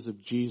good news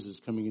of Jesus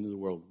coming into the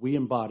world. We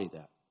embody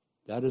that.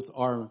 That is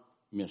our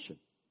mission.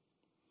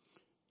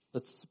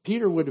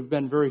 Peter would have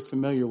been very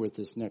familiar with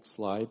this next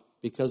slide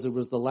because it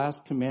was the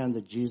last command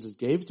that Jesus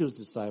gave to his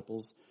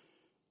disciples,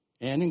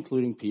 and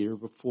including Peter,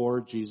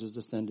 before Jesus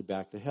ascended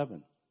back to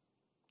heaven.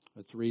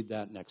 Let's read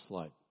that next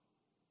slide.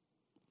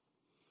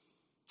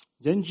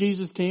 Then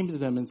Jesus came to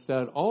them and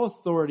said, "All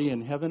authority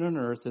in heaven and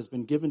earth has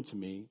been given to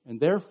me, and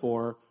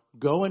therefore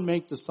go and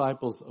make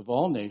disciples of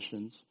all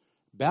nations,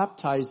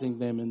 baptizing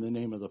them in the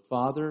name of the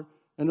Father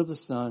and of the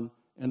Son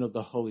and of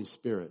the Holy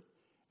Spirit,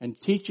 and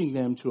teaching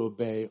them to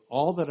obey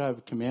all that I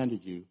have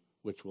commanded you,"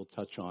 which we'll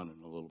touch on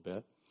in a little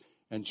bit.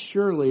 "And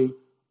surely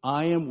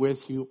I am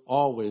with you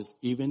always,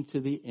 even to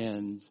the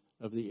ends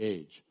of the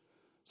age."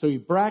 So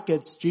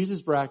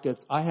Jesus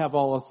brackets, "I have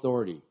all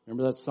authority."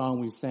 Remember that song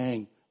we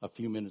sang a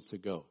few minutes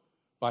ago?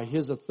 By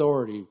his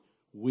authority,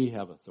 we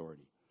have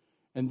authority.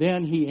 And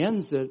then he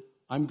ends it,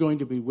 "I'm going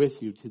to be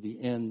with you to the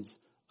ends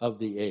of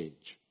the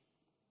age."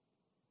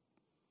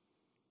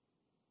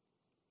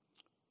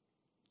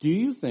 Do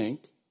you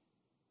think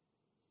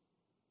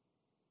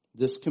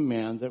this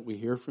command that we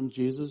hear from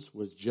Jesus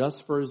was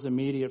just for his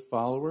immediate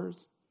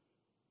followers?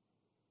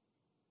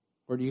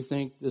 Or do you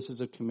think this is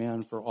a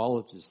command for all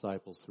of his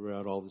disciples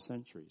throughout all the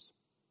centuries?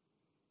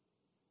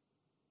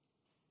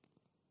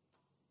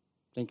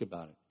 Think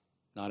about it.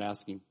 Not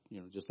asking,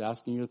 just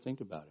asking you to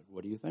think about it.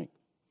 What do you think?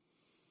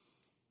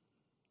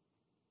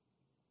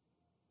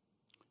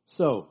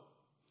 So,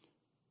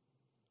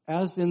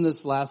 as in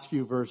this last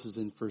few verses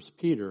in 1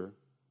 Peter,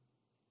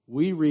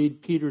 we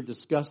read Peter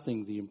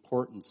discussing the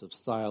importance of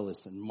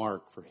Silas and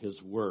Mark for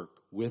his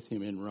work with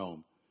him in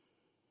Rome.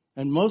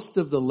 And most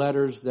of the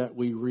letters that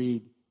we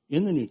read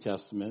in the New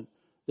Testament,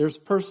 there's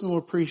personal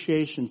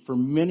appreciation for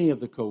many of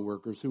the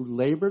co-workers who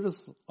labored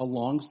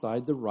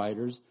alongside the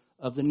writers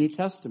of the New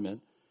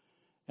Testament,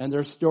 and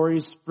their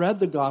stories spread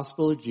the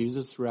gospel of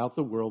Jesus throughout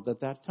the world at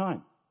that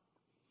time.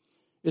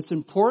 It's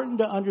important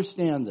to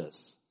understand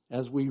this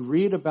as we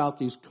read about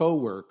these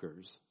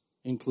co-workers,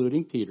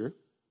 including Peter,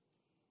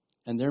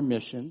 and their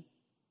mission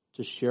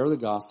to share the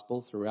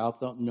gospel throughout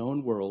the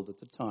known world at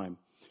the time.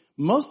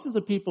 Most of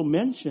the people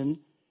mentioned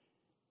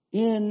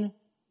in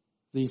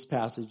these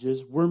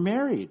passages were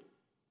married.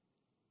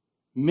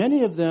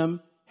 Many of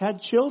them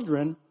had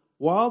children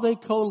while they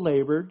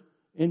co-labored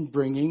in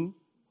bringing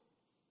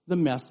the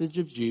message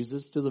of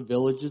Jesus to the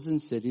villages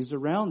and cities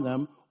around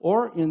them,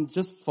 or in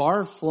just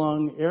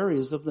far-flung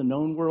areas of the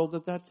known world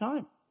at that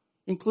time,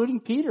 including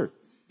Peter.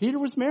 Peter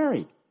was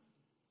married.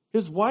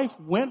 His wife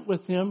went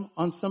with him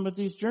on some of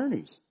these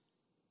journeys.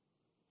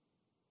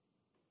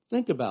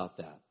 Think about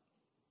that.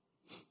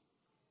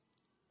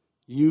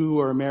 You who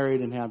are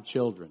married and have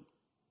children.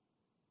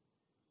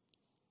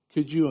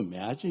 Could you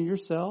imagine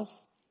yourselves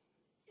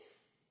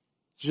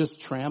just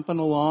tramping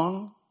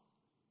along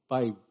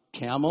by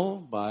camel,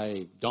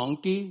 by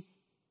donkey,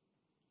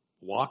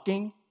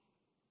 walking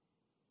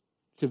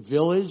to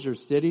village or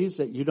cities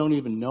that you don't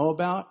even know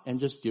about and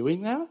just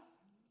doing that?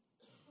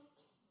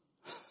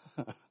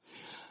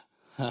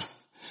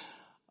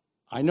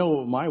 I know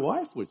what my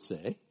wife would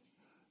say.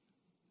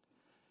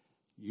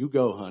 "You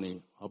go,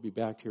 honey. I'll be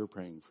back here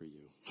praying for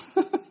you."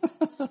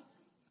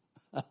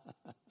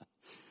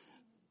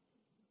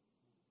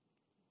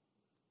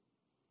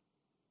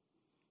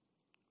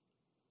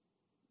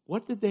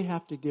 What did they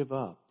have to give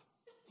up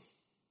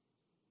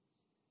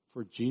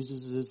for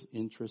Jesus'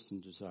 interest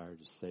and desire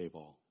to save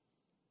all?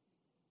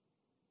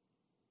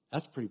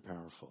 That's pretty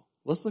powerful.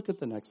 Let's look at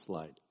the next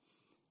slide.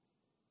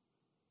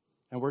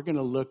 And we're going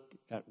to look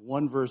at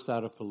one verse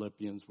out of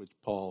Philippians, which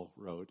Paul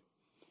wrote,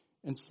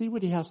 and see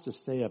what he has to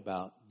say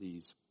about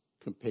these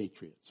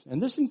compatriots.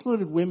 And this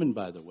included women,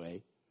 by the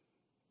way.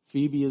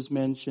 Phoebe is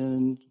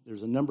mentioned.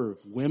 There's a number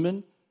of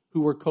women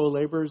who were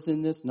co-laborers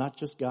in this, not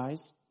just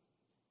guys.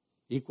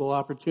 Equal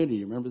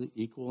opportunity. Remember the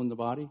equal in the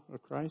body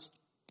of Christ?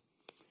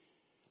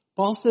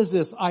 Paul says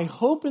this, "I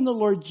hope in the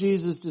Lord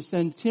Jesus to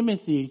send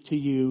Timothy to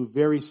you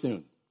very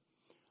soon.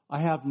 I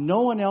have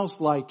no one else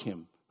like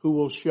him who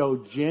will show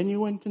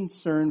genuine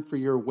concern for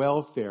your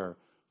welfare,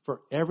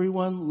 for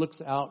everyone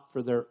looks out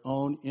for their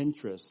own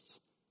interests,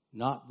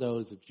 not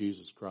those of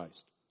Jesus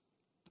Christ."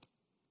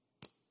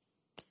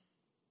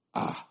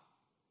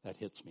 That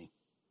hits me.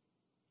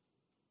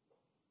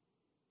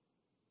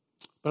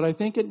 But I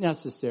think it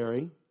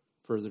necessary,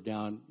 further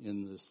down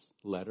in this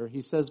letter,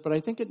 he says, "But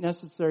I think it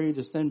necessary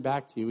to send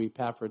back to you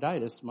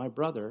Epaphroditus, my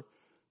brother,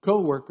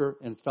 co-worker,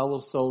 and fellow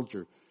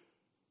soldier.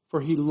 For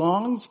he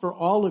longs for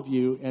all of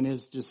you and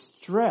is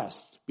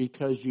distressed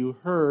because you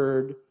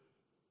heard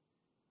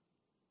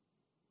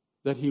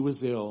that he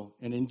was ill.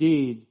 And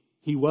indeed,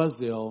 he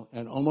was ill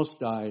and almost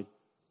died,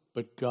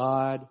 but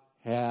God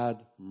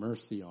had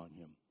mercy on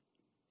him."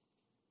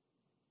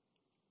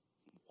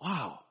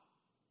 Wow.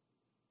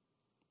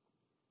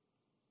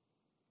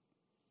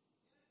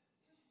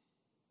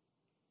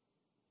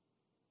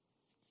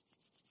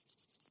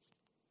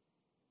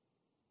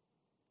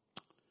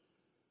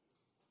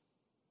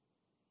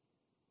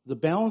 The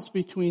balance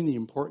between the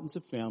importance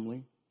of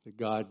family, that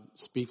God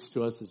speaks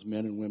to us as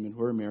men and women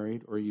who are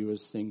married, or you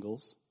as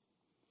singles,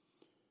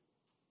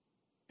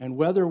 and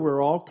whether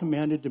we're all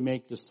commanded to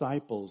make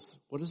disciples,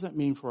 what does that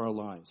mean for our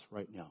lives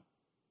right now,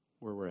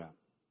 where we're at?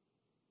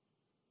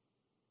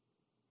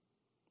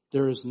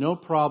 There is no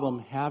problem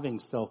having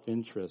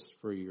self-interest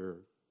for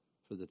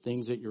the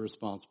things that you're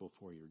responsible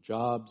for, your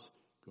jobs,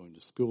 going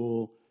to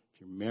school,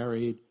 if you're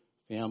married,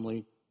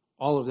 family,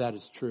 all of that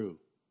is true.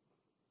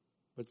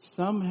 But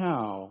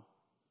somehow,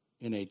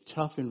 in a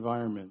tough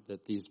environment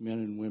that these men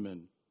and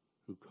women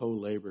who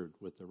co-labored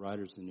with the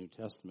writers of the New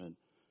Testament,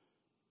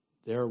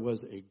 there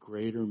was a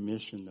greater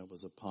mission that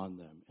was upon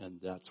them, and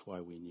that's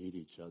why we need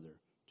each other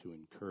to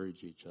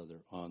encourage each other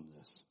on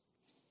this.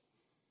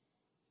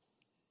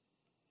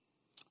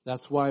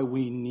 That's why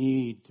we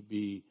need to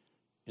be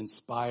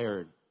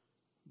inspired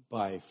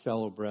by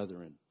fellow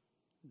brethren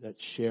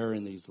that share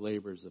in these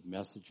labors of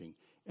messaging.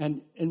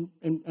 And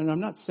I'm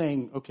not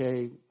saying,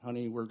 okay,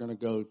 honey, we're going to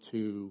go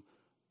to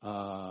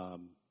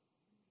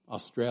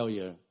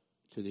Australia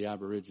to the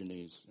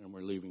Aborigines and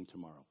we're leaving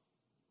tomorrow.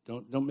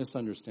 Don't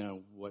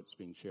misunderstand what's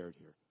being shared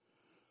here.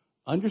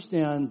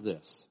 Understand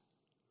this,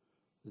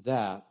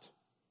 that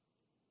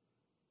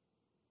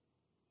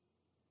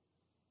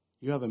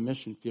you have a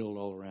mission field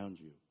all around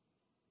you.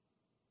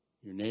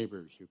 Your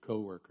neighbors, your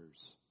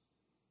coworkers.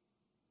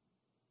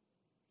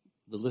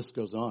 The list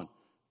goes on.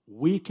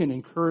 We can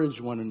encourage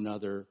one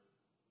another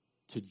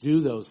to do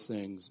those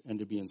things and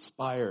to be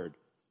inspired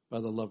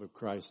by the love of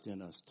Christ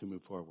in us to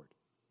move forward.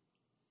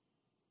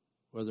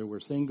 Whether we're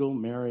single,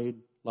 married,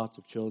 lots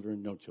of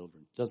children, no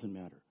children, doesn't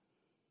matter.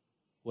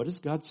 What is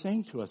God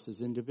saying to us as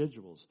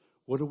individuals?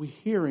 What are we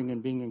hearing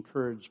and being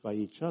encouraged by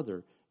each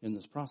other in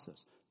this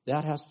process?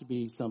 That has to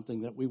be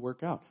something that we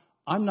work out.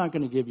 I'm not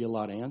going to give you a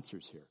lot of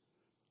answers here.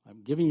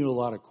 I'm giving you a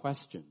lot of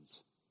questions.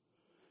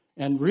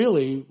 And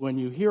really, when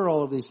you hear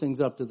all of these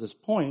things up to this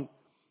point,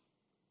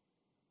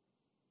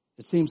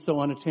 it seems so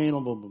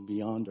unattainable and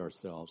beyond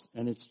ourselves.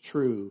 And it's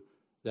true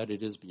that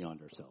it is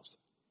beyond ourselves.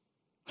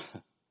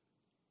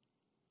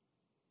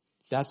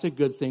 That's a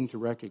good thing to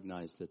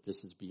recognize, that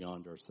this is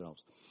beyond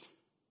ourselves.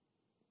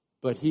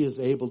 But He is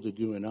able to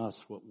do in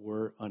us what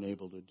we're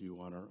unable to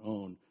do on our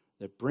own.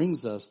 That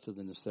brings us to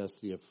the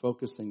necessity of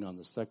focusing on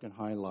the second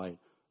highlight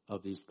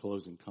of these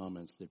closing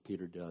comments that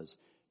Peter does.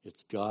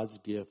 It's God's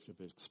gift of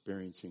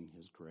experiencing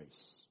His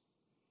grace.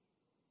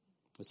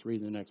 Let's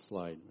read the next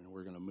slide, and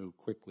we're going to move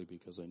quickly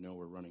because I know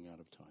we're running out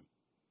of time.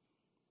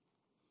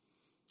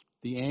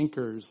 The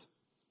anchors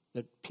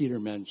that Peter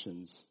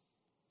mentions,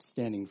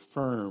 standing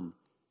firm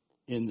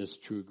in this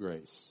true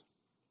grace.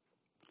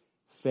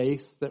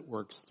 Faith that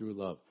works through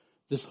love.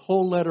 This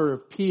whole letter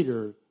of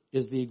Peter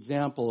is the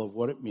example of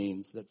what it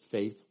means that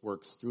faith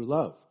works through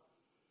love.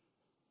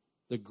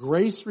 The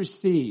grace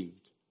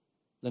received,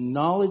 the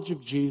knowledge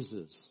of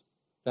Jesus,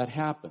 that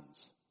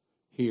happens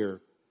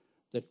here,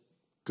 that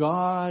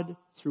God,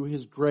 through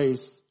His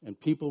grace and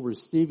people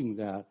receiving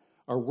that,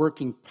 are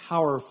working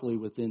powerfully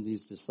within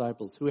these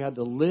disciples who had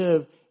to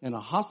live in a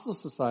hostile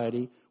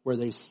society where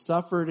they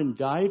suffered and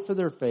died for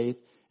their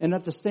faith, and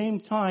at the same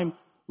time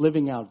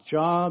living out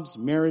jobs,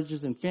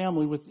 marriages, and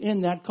family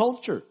within that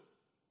culture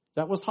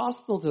that was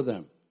hostile to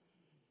them.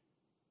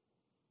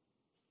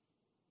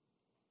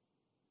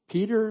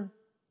 Peter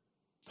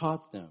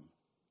taught them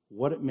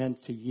what it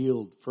meant to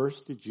yield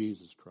first to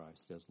Jesus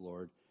Christ as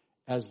Lord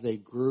as they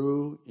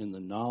grew in the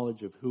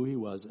knowledge of who He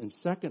was, and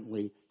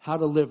secondly, how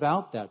to live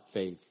out that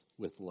faith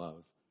with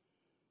love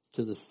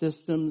to the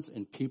systems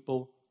and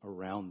people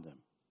around them.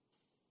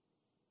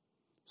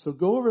 So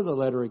go over the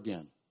letter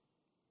again.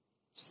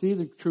 See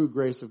the true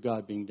grace of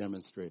God being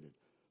demonstrated.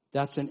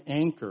 That's an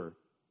anchor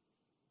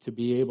to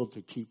be able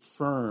to keep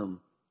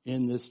firm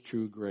in this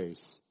true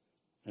grace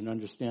and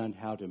understand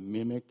how to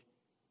mimic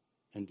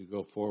and to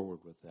go forward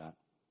with that.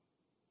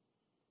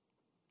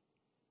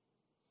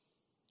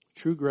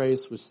 True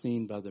grace was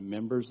seen by the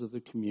members of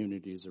the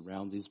communities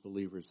around these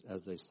believers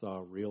as they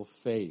saw real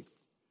faith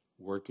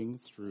working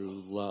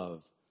through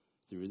love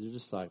through the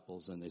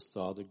disciples, and they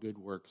saw the good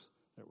works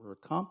that were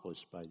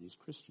accomplished by these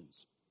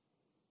Christians.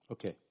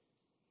 Okay,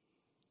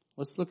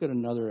 let's look at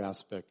another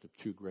aspect of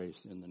true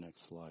grace in the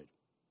next slide.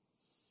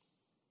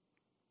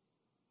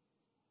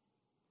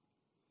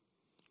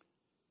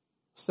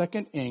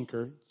 Second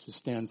anchor to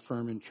stand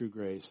firm in true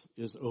grace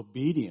is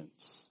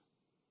obedience.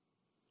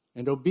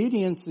 And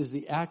obedience is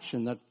the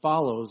action that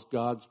follows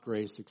God's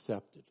grace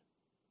accepted.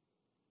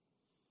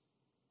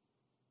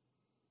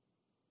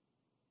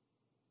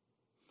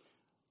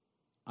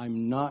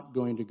 I'm not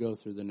going to go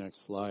through the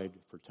next slide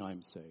for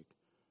time's sake.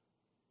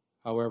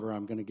 However,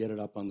 I'm going to get it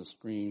up on the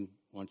screen.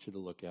 I want you to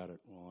look at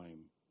it while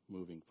I'm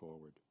moving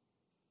forward.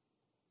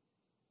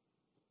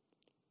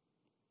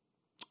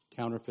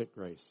 Counterfeit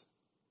grace.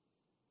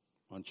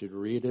 I want you to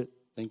read it.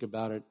 think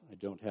about it. I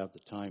don't have the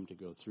time to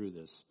go through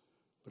this,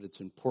 but it's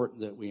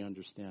important that we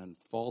understand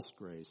false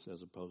grace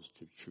as opposed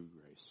to true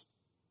grace.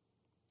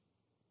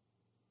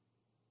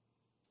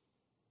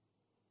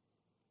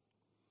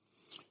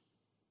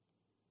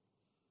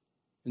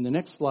 In the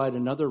next slide,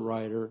 another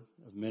writer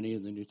of many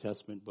of the New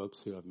Testament books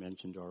who I've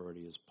mentioned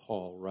already is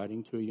Paul,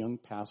 writing to a young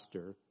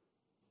pastor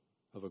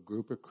of a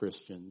group of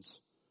Christians,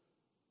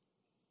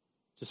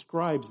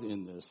 describes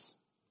in this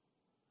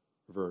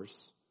verse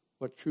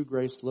what true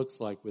grace looks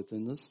like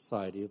within the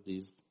society of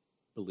these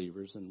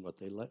believers and what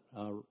they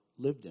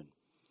lived in.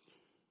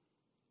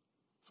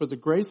 For the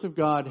grace of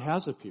God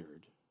has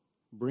appeared,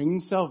 bringing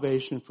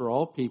salvation for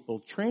all people,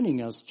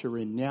 training us to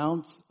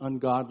renounce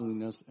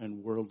ungodliness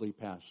and worldly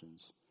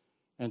passions,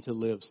 and to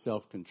live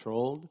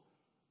self-controlled,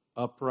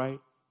 upright,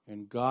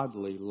 and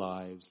godly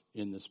lives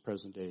in this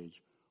present age,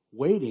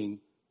 waiting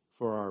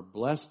for our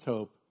blessed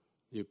hope,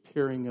 the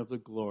appearing of the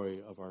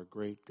glory of our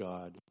great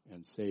God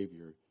and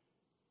Savior,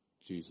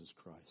 Jesus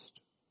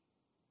Christ.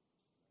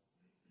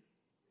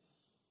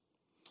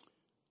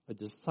 A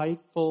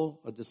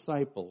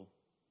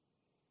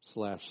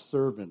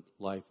disciple/servant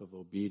life of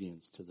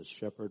obedience to the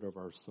shepherd of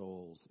our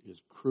souls is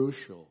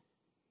crucial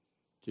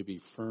to be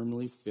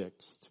firmly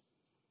fixed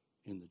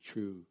in the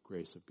true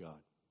grace of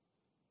God.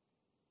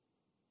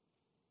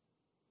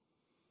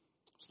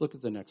 Let's look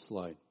at the next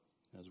slide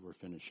as we're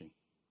finishing.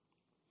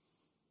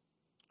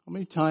 How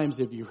many times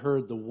have you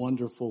heard the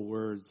wonderful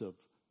words of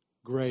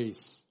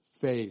grace,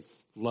 faith,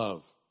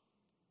 love?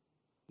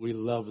 We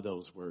love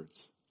those words.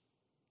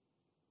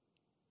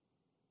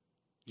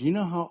 Do you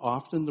know how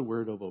often the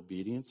word of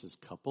obedience is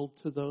coupled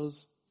to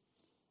those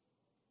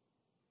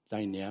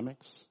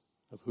dynamics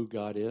of who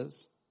God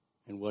is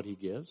and what He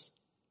gives?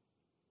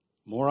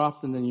 More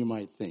often than you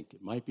might think.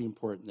 It might be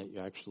important that you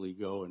actually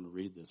go and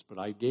read this, but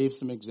I gave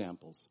some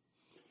examples.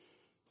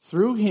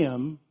 Through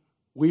Him,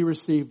 we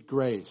received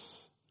grace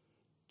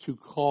to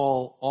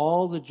call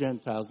all the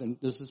Gentiles, and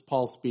this is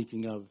Paul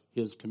speaking of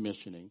his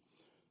commissioning.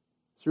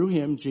 Through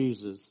Him,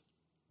 Jesus,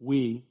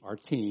 we, our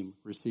team,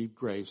 received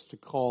grace to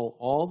call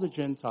all the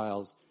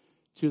Gentiles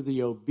to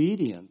the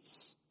obedience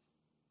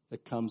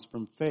that comes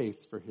from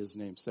faith for His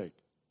name's sake.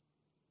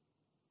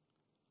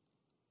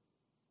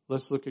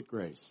 Let's look at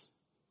grace.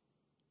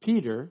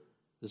 Peter,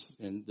 this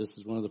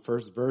is one of the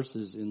first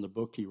verses in the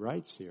book he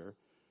writes here.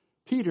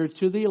 Peter,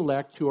 to the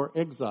elect who are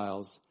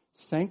exiles,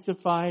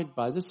 sanctified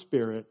by the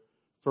Spirit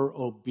for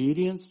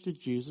obedience to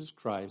Jesus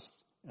Christ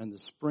and the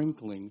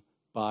sprinkling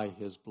by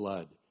His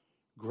blood.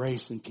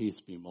 Grace and peace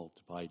be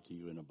multiplied to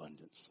you in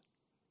abundance.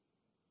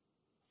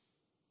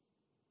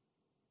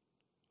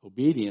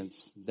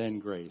 Obedience, then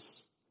grace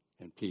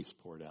and peace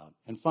poured out.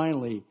 And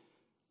finally,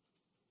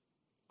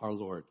 our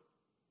Lord.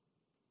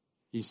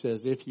 He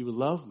says, if you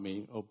love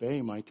me,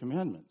 obey my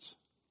commandments.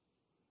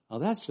 Now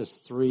that's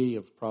just 3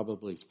 of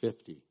probably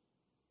 50.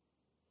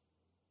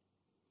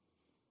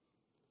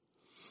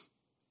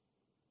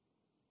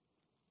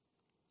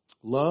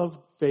 Love,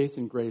 faith,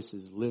 and grace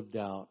is lived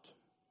out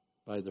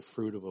by the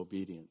fruit of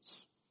obedience.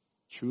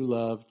 True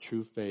love,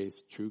 true faith,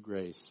 true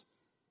grace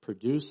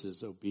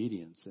produces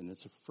obedience, and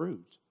it's a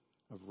fruit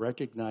of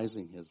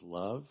recognizing His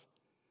love,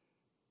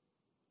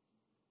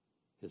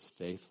 His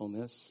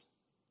faithfulness,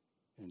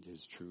 and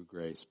His true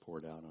grace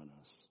poured out on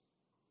us.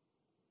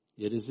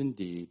 It is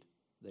indeed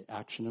the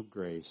action of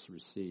grace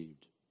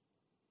received.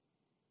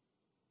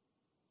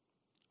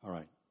 All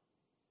right.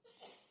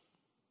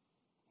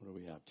 What do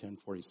we have?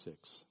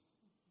 10:46.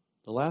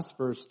 The last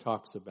verse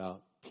talks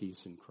about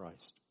peace in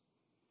Christ.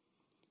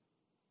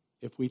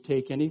 If we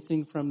take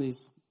anything from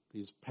these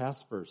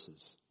past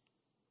verses,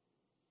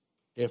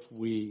 if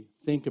we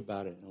think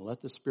about it and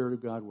let the Spirit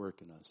of God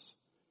work in us,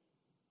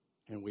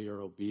 and we are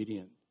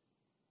obedient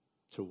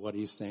to what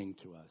He's saying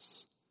to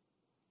us,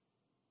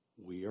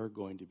 we are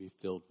going to be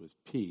filled with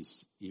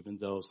peace, even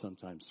though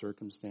sometimes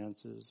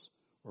circumstances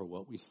or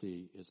what we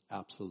see is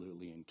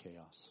absolutely in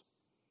chaos.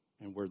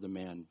 And we're the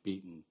man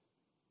beaten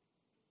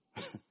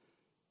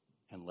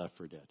and left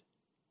for dead.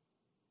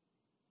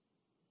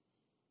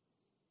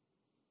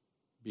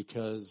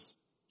 Because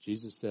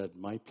Jesus said,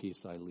 my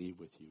peace I leave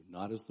with you,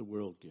 not as the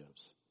world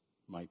gives.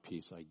 My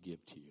peace I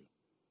give to you.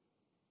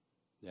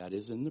 That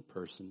is in the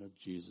person of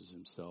Jesus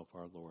Himself,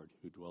 our Lord,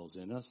 who dwells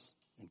in us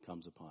and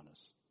comes upon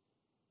us.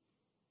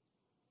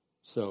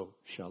 So,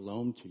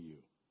 shalom to you.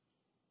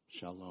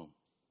 Shalom.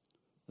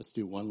 Let's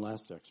do one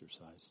last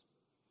exercise.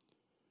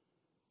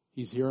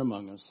 He's here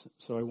among us,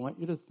 so I want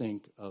you to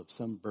think of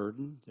some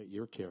burden that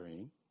you're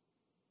carrying,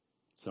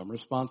 some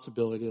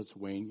responsibility that's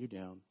weighing you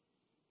down,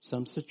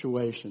 some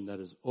situation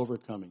that is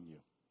overcoming you.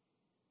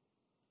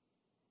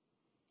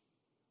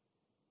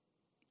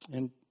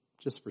 And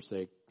just for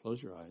sake,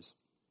 close your eyes.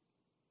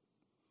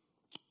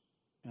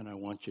 And I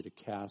want you to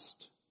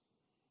cast,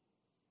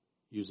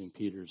 using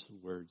Peter's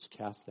words,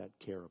 cast that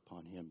care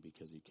upon Him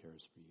because He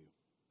cares for you.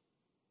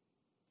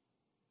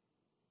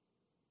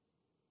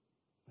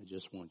 I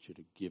just want you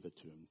to give it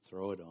to Him,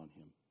 throw it on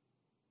Him.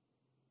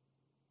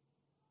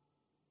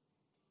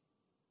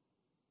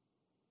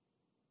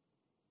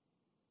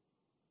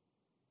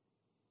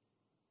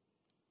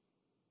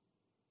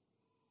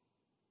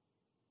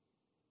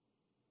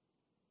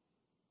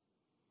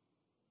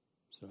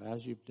 So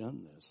as you've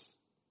done this,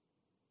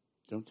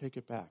 don't take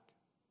it back.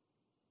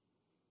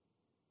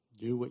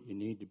 Do what you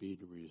need to be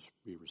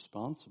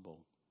responsible,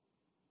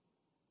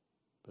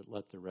 but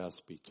let the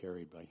rest be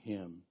carried by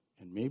Him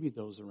and maybe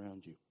those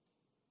around you.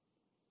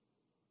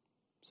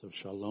 So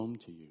shalom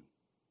to you.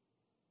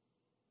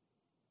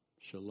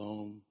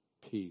 Shalom,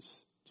 peace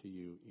to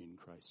you in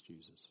Christ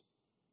Jesus.